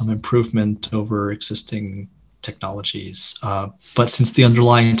some improvement over existing technologies. But since the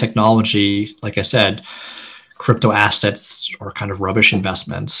underlying technology, like I said, crypto assets are kind of rubbish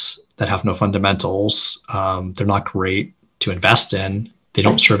investments that have no fundamentals. They're not great to invest in. They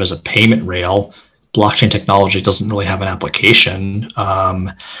don't serve as a payment rail. blockchain technology doesn't really have an application.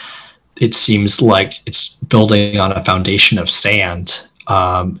 It seems like it's building on a foundation of sand,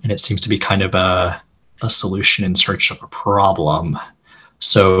 and it seems to be kind of a solution in search of a problem.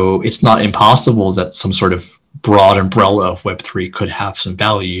 So it's not impossible that some sort of broad umbrella of Web3 could have some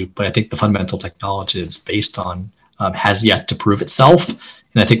value, but I think the fundamental technology it's based on has yet to prove itself.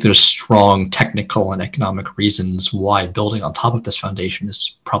 And I think there's strong technical and economic reasons why building on top of this foundation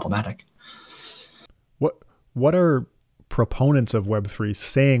is problematic. What are proponents of Web3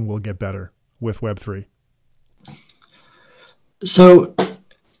 saying will get better with Web3? So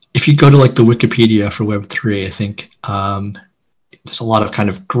if you go to like the Wikipedia for Web3, I think there's a lot of kind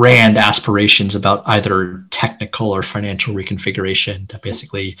of grand aspirations about either technical or financial reconfiguration, that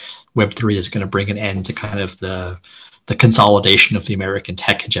basically Web3 is going to bring an end to kind of the consolidation of the American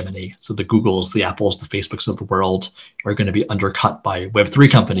tech hegemony. So the Googles, the Apples, the Facebooks of the world are going to be undercut by Web3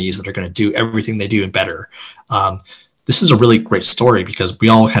 companies that are going to do everything they do and better. This is a really great story because we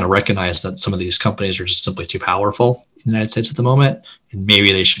all kind of recognize that some of these companies are just simply too powerful in the United States at the moment, and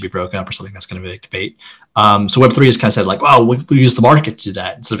maybe they should be broken up or something. That's going to be a big debate. So Web3 has kind of said like, wow, we use the market to do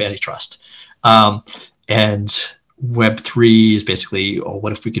that instead of antitrust. And Web3 is basically, oh,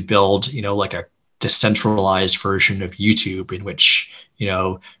 what if we could build, like a decentralized version of YouTube in which,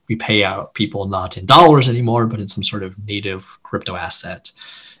 we pay out people not in dollars anymore, but in some sort of native crypto asset.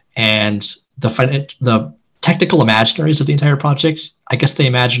 And the technical imaginaries of the entire project, I guess they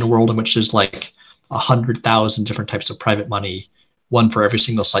imagine a world in which there's like 100,000 different types of private money, one for every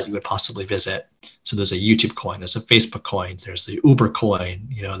single site you would possibly visit. So there's a YouTube coin, there's a Facebook coin, there's the Uber coin,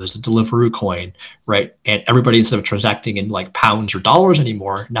 there's a Deliveroo coin, right? And everybody, instead of transacting in like pounds or dollars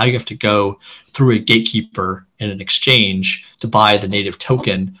anymore, now you have to go through a gatekeeper in an exchange to buy the native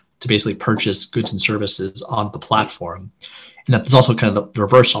token to basically purchase goods and services on the platform. And that there's also kind of the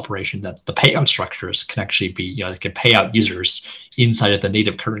reverse operation that the payout structures can actually be, they can pay out users inside of the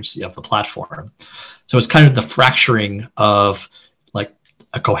native currency of the platform. So it's kind of the fracturing of like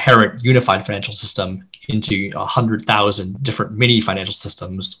a coherent unified financial system into 100,000 different mini financial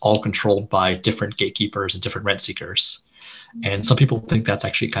systems, all controlled by different gatekeepers and different rent seekers. And some people think that's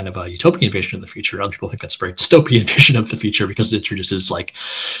actually kind of a utopian vision of the future. Other people think that's a very dystopian vision of the future because it introduces like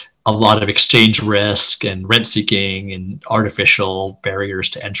a lot of exchange risk and rent seeking and artificial barriers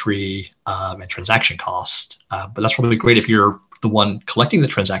to entry and transaction cost. But that's probably great if you're the one collecting the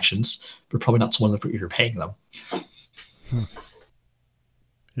transactions, but probably not someone that you're paying them.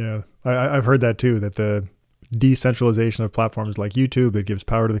 Yeah, I've heard that too, that the decentralization of platforms like YouTube that gives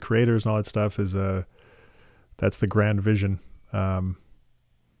power to the creators and all that stuff is that's the grand vision.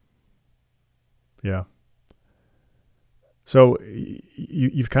 Yeah. So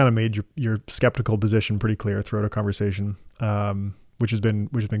you've kind of made your skeptical position pretty clear throughout our conversation, which has been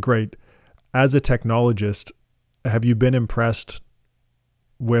great. As a technologist, have you been impressed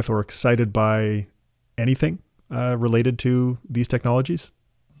with or excited by anything related to these technologies?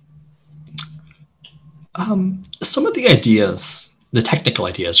 Some of the ideas, the technical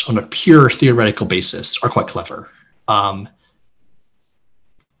ideas on a pure theoretical basis are quite clever.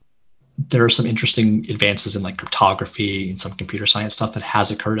 There are some interesting advances in like cryptography and some computer science stuff that has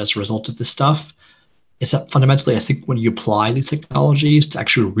occurred as a result of this stuff. Is that fundamentally, I think when you apply these technologies to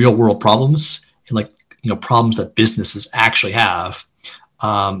actual real world problems and like, problems that businesses actually have,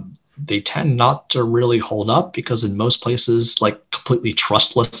 they tend not to really hold up because in most places, like completely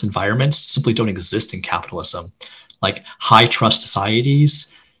trustless environments simply don't exist in capitalism. Like high trust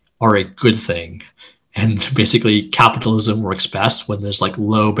societies are a good thing. And basically capitalism works best when there's like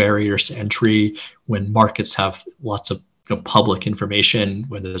low barriers to entry, when markets have lots of public information,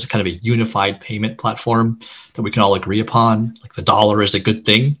 when there's a kind of a unified payment platform that we can all agree upon. Like the dollar is a good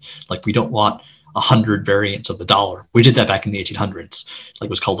thing. Like we don't want 100 variants of the dollar. We did that back in the 1800s. Like it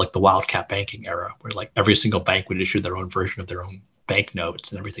was called like the wildcat banking era, where like every single bank would issue their own version of their own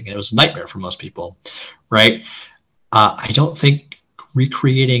banknotes and everything. And it was a nightmare for most people, right? I don't think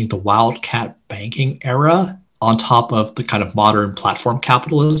recreating the wildcat banking era on top of the kind of modern platform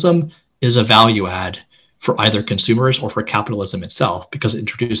capitalism is a value add for either consumers or for capitalism itself, because it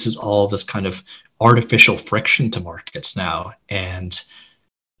introduces all this kind of artificial friction to markets now. And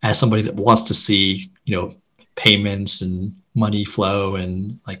as somebody that wants to see, payments and money flow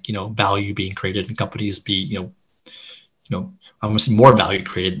and like, value being created and companies be, I want to see more value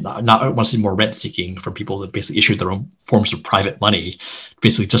created, I want to see more rent seeking from people that basically issue their own forms of private money,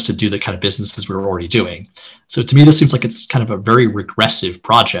 basically just to do the kind of businesses we were already doing. So to me, this seems like it's kind of a very regressive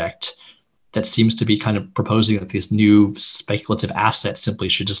project that seems to be kind of proposing that these new speculative assets simply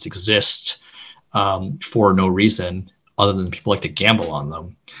should just exist for no reason other than people like to gamble on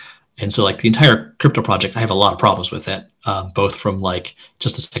them. And so like the entire crypto project, I have a lot of problems with it, both from like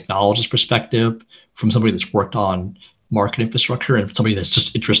just a technologist perspective, from somebody that's worked on market infrastructure, and somebody that's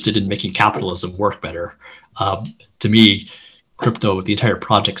just interested in making capitalism work better. To me, crypto, the entire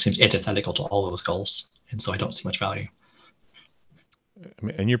project seems antithetical to all of those goals. And so I don't see much value. I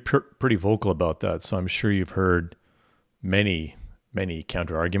mean, and you're pretty vocal about that. So I'm sure you've heard many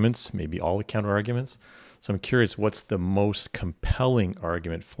counter arguments, maybe all the counter arguments. So I'm curious, what's the most compelling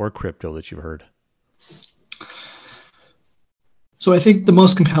argument for crypto that you've heard? So I think the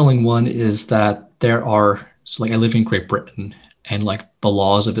most compelling one is that so like I live in Great Britain, and like the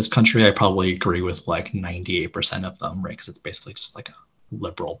laws of this country, I probably agree with like 98% of them, right? Because it's basically just like a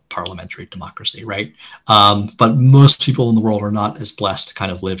liberal parliamentary democracy, right? But most people in the world are not as blessed to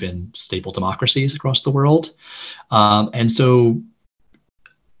kind of live in stable democracies across the world. And so,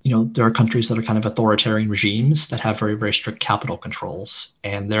 there are countries that are kind of authoritarian regimes that have very, very strict capital controls.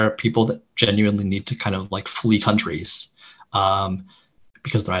 And there are people that genuinely need to kind of like flee countries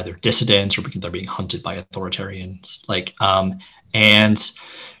because they're either dissidents or because they're being hunted by authoritarians.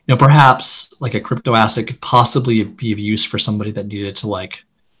 Perhaps like a crypto asset could possibly be of use for somebody that needed to like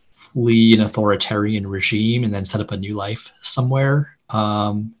flee an authoritarian regime and then set up a new life somewhere.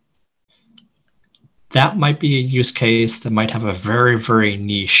 That might be a use case that might have a very, very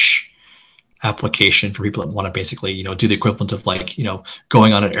niche application for people that want to basically, do the equivalent of like,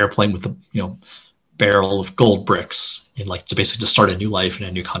 going on an airplane with a, barrel of gold bricks and like to basically just start a new life in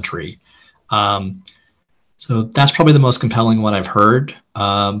a new country. So that's probably the most compelling one I've heard.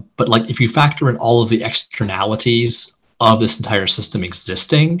 But like if you factor in all of the externalities of this entire system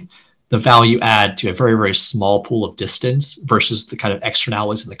existing, the value add to a very, very small pool of distance versus the kind of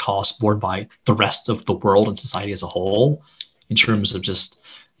externalities and the costs borne by the rest of the world and society as a whole, in terms of just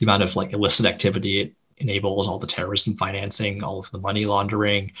the amount of like illicit activity it enables, all the terrorism financing, all of the money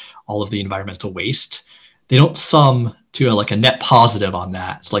laundering, all of the environmental waste, they don't sum to a net positive on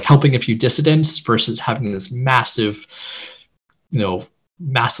that. It's like helping a few dissidents versus having this massive,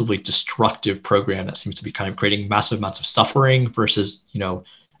 massively destructive program that seems to be kind of creating massive amounts of suffering versus,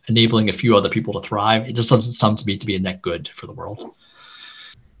 enabling a few other people to thrive. It just doesn't sound to me to be a net good for the world.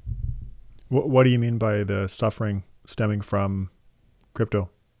 What do you mean by the suffering stemming from crypto?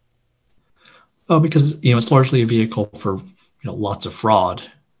 Oh, because, it's largely a vehicle for, lots of fraud.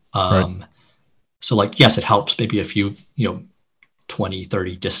 Right. So like, yes, it helps maybe a few, 20,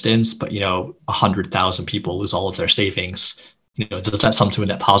 30 dissidents, but, 100,000 people lose all of their savings. Does that sum to a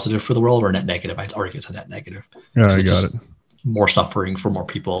net positive for the world or a net negative? I'd argue it's a net negative. Yeah, I got it. More suffering for more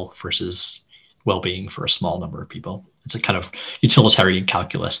people versus well-being for a small number of people. It's a kind of utilitarian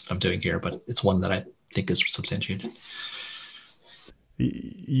calculus that I'm doing here, but it's one that I think is substantiated.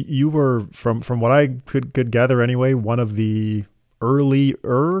 You were, from what I could gather anyway, one of the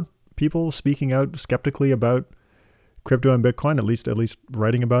earlier people speaking out skeptically about crypto and Bitcoin, at least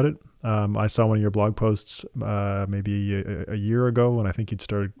writing about it. I saw one of your blog posts maybe a year ago, and I think you'd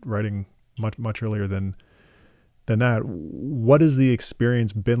started writing much earlier than that. What has the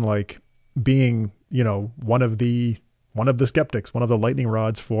experience been like being, one of the skeptics, one of the lightning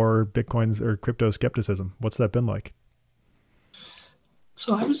rods for Bitcoin's or crypto skepticism? What's that been like?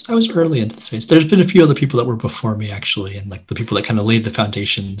 So I was early into the space. There's been a few other people that were before me actually, and like the people that kind of laid the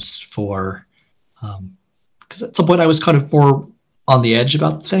foundations for, because at some point I was kind of more on the edge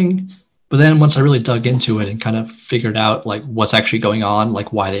about the thing. But then once I really dug into it and kind of figured out like what's actually going on,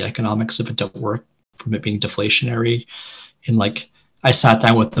 like why the economics of it don't work, from it being deflationary, and like I sat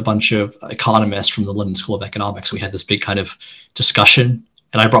down with a bunch of economists from the London School of Economics. We had this big kind of discussion,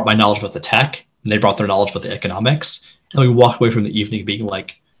 and I brought my knowledge about the tech, and they brought their knowledge about the economics, and we walked away from the evening being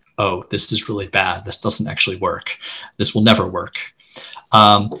like, "Oh, this is really bad. This doesn't actually work. This will never work."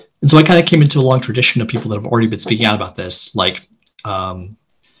 And so I kind of came into a long tradition of people that have already been speaking out about this, like from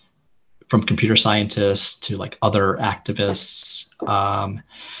computer scientists to like other activists.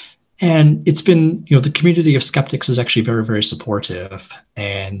 And it's been, the community of skeptics is actually very, very supportive.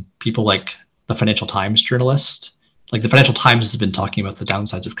 And people like the Financial Times journalist, like the Financial Times has been talking about the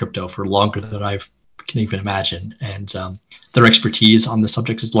downsides of crypto for longer than I can even imagine. And their expertise on the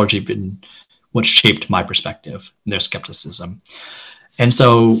subject has largely been what shaped my perspective and their skepticism. And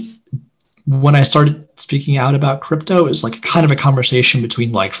so when I started speaking out about crypto, it was like kind of a conversation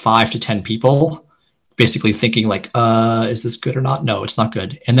between like 5 to 10 people, basically thinking like, is this good or not? No, it's not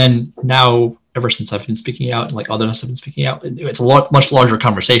good. And then now, ever since I've been speaking out and like others have been speaking out, it's a much larger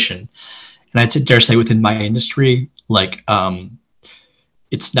conversation. And I dare say within my industry, like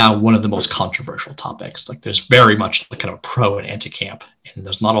it's now one of the most controversial topics. Like there's very much like kind of a pro and anti camp, and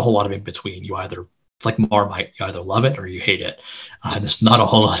there's not a whole lot of in between. You either it's like Marmite. You either love it or you hate it. And there's not a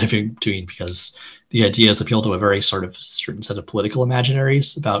whole lot of in between, because the ideas appeal to a very sort of certain set of political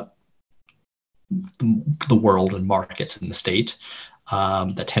imaginaries about the world and markets and the state,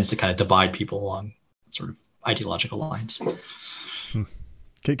 that tends to kind of divide people along sort of ideological lines.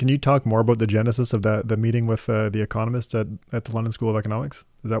 Can you talk more about the genesis of the meeting with the economists at the London School of Economics?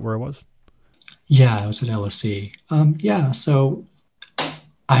 Is that where it was? Yeah, I was at LSE. So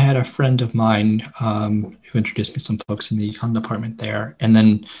I had a friend of mine who introduced me to some folks in the econ department there. And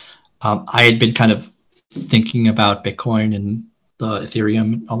then I had been kind of thinking about Bitcoin and the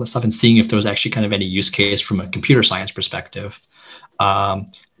Ethereum and all this stuff, and seeing if there was actually kind of any use case from a computer science perspective.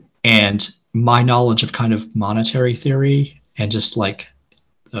 And my knowledge of kind of monetary theory and just like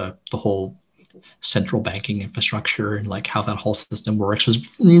the whole central banking infrastructure and like how that whole system works was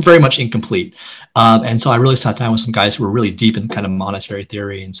very much incomplete. And so I really sat down with some guys who were really deep in kind of monetary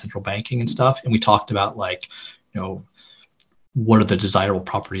theory and central banking and stuff. And we talked about like, what are the desirable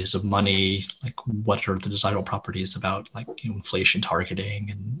properties of money? Like, what are the desirable properties about like inflation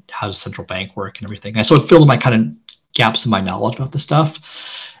targeting, and how does central bank work and everything? And so it filled in my kind of gaps in my knowledge about the stuff.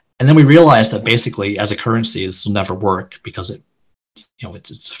 And then we realized that basically as a currency, this will never work because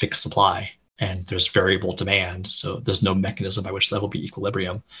it's a fixed supply and there's variable demand. So there's no mechanism by which there will be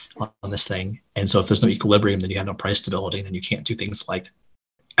equilibrium on this thing. And so if there's no equilibrium, then you have no price stability. Then you can't do things like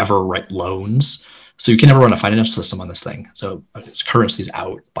ever write loans. So you can never run a financial system on this thing. So its currency is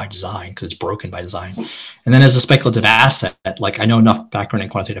out by design because it's broken by design. And then as a speculative asset, like I know enough background in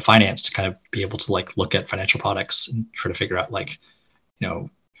quantitative finance to kind of be able to like look at financial products and try to figure out like,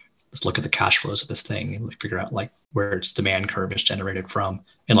 let's look at the cash flows of this thing and figure out like where its demand curve is generated from.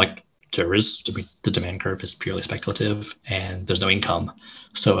 And like the demand curve is purely speculative and there's no income.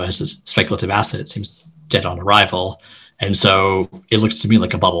 So as a speculative asset, it seems dead on arrival. And so it looks to me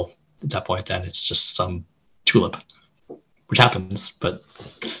like a bubble at that point. Then it's just some tulip, which happens, but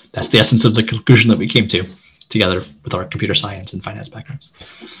that's the essence of the conclusion that we came to together with our computer science and finance backgrounds.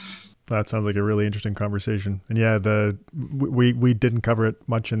 That sounds like a really interesting conversation. And yeah, we didn't cover it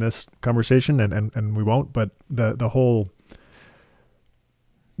much in this conversation, and we won't, but the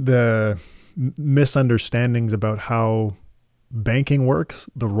misunderstandings about how banking works,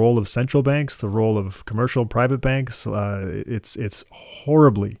 the role of central banks, the role of commercial private banks, it's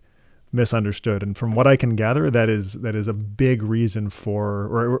horribly misunderstood. And from what I can gather, that is a big reason for,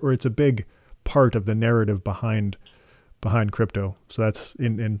 or it's a big part of the narrative behind crypto. So that's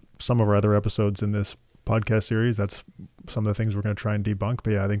in some of our other episodes in this podcast series. That's some of the things we're going to try and debunk.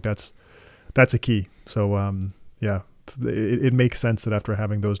 But yeah, I think that's a key. So it makes sense that after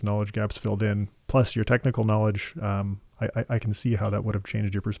having those knowledge gaps filled in, plus your technical knowledge, I can see how that would have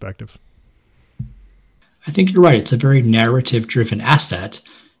changed your perspective. I think you're right. It's a very narrative-driven asset.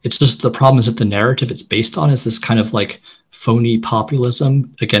 It's just the problem is that the narrative it's based on is this kind of like phony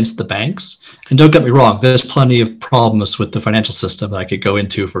populism against the banks. And don't get me wrong, there's plenty of problems with the financial system that I could go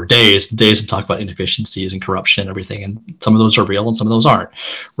into for days and days and talk about inefficiencies and corruption and everything. And some of those are real and some of those aren't,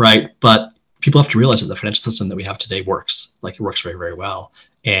 right? But people have to realize that the financial system that we have today works. Like it works very, very well.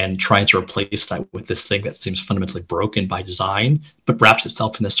 And trying to replace that with this thing that seems fundamentally broken by design, but wraps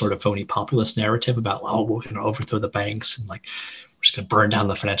itself in this sort of phony populist narrative about, oh, we're going to overthrow the banks and like, we're just going to burn down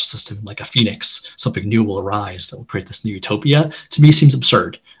the financial system like a phoenix. Something new will arise that will create this new utopia. To me, seems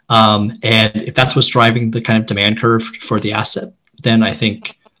absurd. And if that's what's driving the kind of demand curve for the asset, then I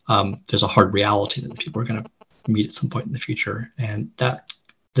think there's a hard reality that people are going to meet at some point in the future. And that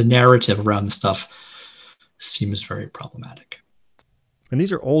the narrative around the stuff seems very problematic. And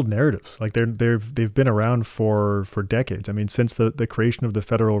these are old narratives. Like they've been around for decades. I mean, since the creation of the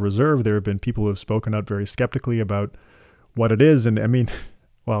Federal Reserve, there have been people who have spoken out very skeptically about what it is. And I mean,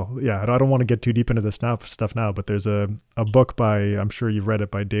 well, yeah, I don't want to get too deep into this stuff now, but there's a book by, I'm sure you've read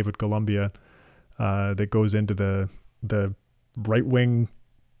it, by David Columbia that goes into the right-wing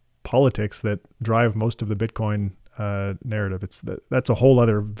politics that drive most of the Bitcoin narrative. That's a whole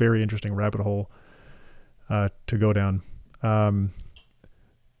other very interesting rabbit hole to go down.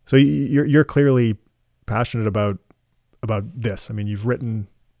 So you're clearly passionate about this. I mean, you've written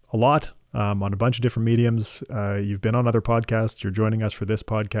a lot on a bunch of different mediums. You've been on other podcasts. You're joining us for this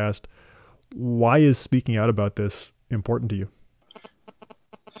podcast. Why is speaking out about this important to you?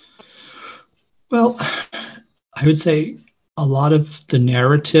 Well, I would say a lot of the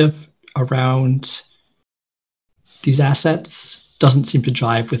narrative around these assets doesn't seem to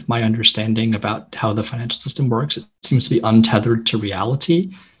jive with my understanding about how the financial system works. It seems to be untethered to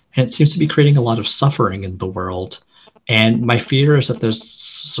reality, and it seems to be creating a lot of suffering in the world. And my fear is that there's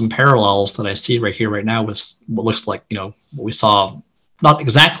some parallels that I see right here, right now with what looks like, what we saw not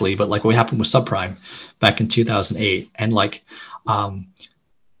exactly, but like what happened with subprime back in 2008. And like,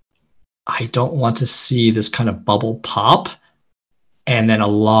 I don't want to see this kind of bubble pop and then a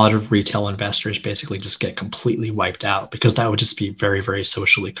lot of retail investors basically just get completely wiped out, because that would just be very, very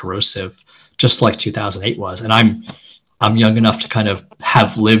socially corrosive, just like 2008 was. And I'm young enough to kind of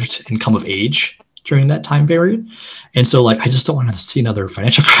have lived and come of age during that time period. And so like, I just don't want to see another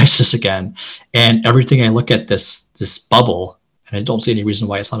financial crisis again. And everything I look at this bubble, and I don't see any reason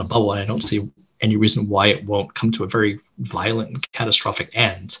why it's not a bubble, and I don't see any reason why it won't come to a very violent and catastrophic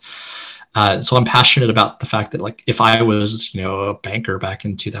end. So I'm passionate about the fact that, like, if I was, a banker back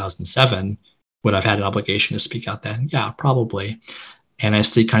in 2007, would I've had an obligation to speak out then? Yeah, probably. And I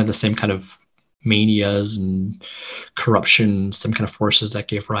see kind of the same kind of manias and corruption, some kind of forces that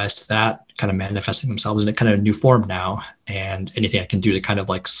gave rise to that kind of manifesting themselves in a kind of new form now. And anything I can do to kind of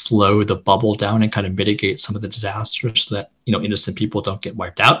like slow the bubble down and kind of mitigate some of the disasters so that, innocent people don't get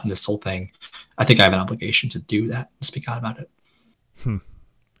wiped out in this whole thing, I think I have an obligation to do that and speak out about it.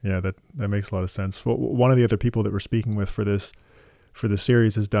 Yeah, that makes a lot of sense. Well, one of the other people that we're speaking with for this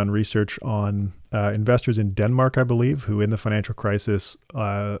series has done research on investors in Denmark, I believe, who in the financial crisis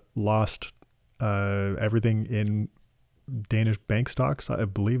lost everything in Danish bank stocks. I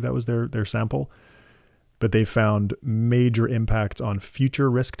believe that was their sample. But they found major impact on future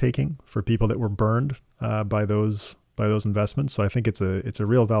risk taking for people that were burned by those investments. So I think it's a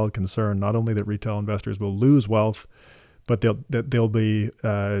real valid concern, not only that retail investors will lose wealth, but they'll be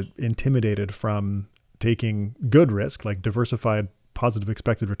intimidated from taking good risk, like diversified positive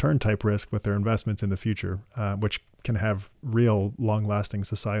expected return type risk with their investments in the future, which can have real long-lasting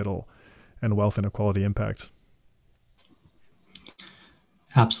societal and wealth inequality impacts.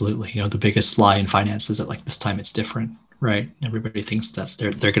 Absolutely. The biggest lie in finance is that like this time it's different, right? Everybody thinks that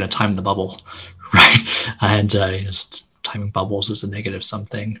they're going to time the bubble, right? And just timing bubbles is a negative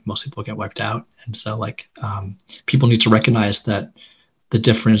something. Most people get wiped out. And so like people need to recognize that the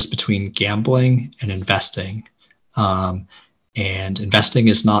difference between gambling and investing, and investing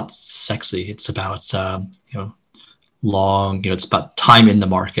is not sexy. It's about, it's about time in the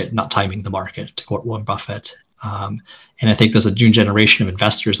market, not timing the market, to quote Warren Buffett. And I think there's a new generation of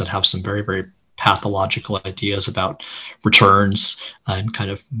investors that have some very, very pathological ideas about returns and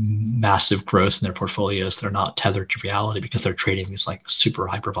kind of massive growth in their portfolios that are not tethered to reality, because they're trading these like super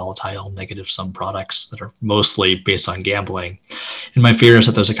hyper volatile negative sum products that are mostly based on gambling. And my fear is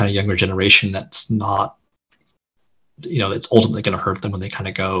that there's a kind of younger generation that's not, that's ultimately going to hurt them when they kind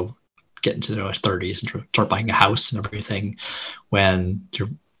of get into their 30s and start buying a house and everything, when they're,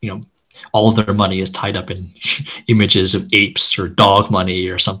 all of their money is tied up in images of apes or dog money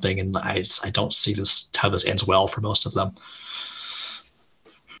or something. And I don't see how this ends well for most of them.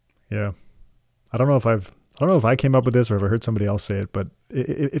 Yeah. I don't know if I came up with this or if I heard somebody else say it, but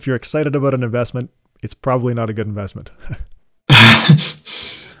if you're excited about an investment, it's probably not a good investment.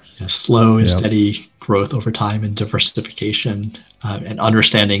 Slow and steady growth over time and diversification, and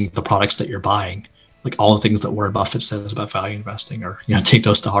understanding the products that you're buying. Like all the things that Warren Buffett says about value investing, or take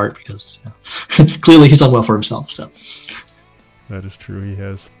those to heart, because clearly he's done well for himself. So that is true. He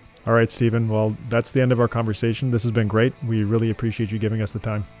has. All right, Stephen. Well, that's the end of our conversation. This has been great. We really appreciate you giving us the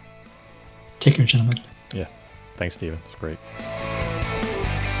time. Take care, gentlemen. Yeah. Thanks, Stephen. It's great.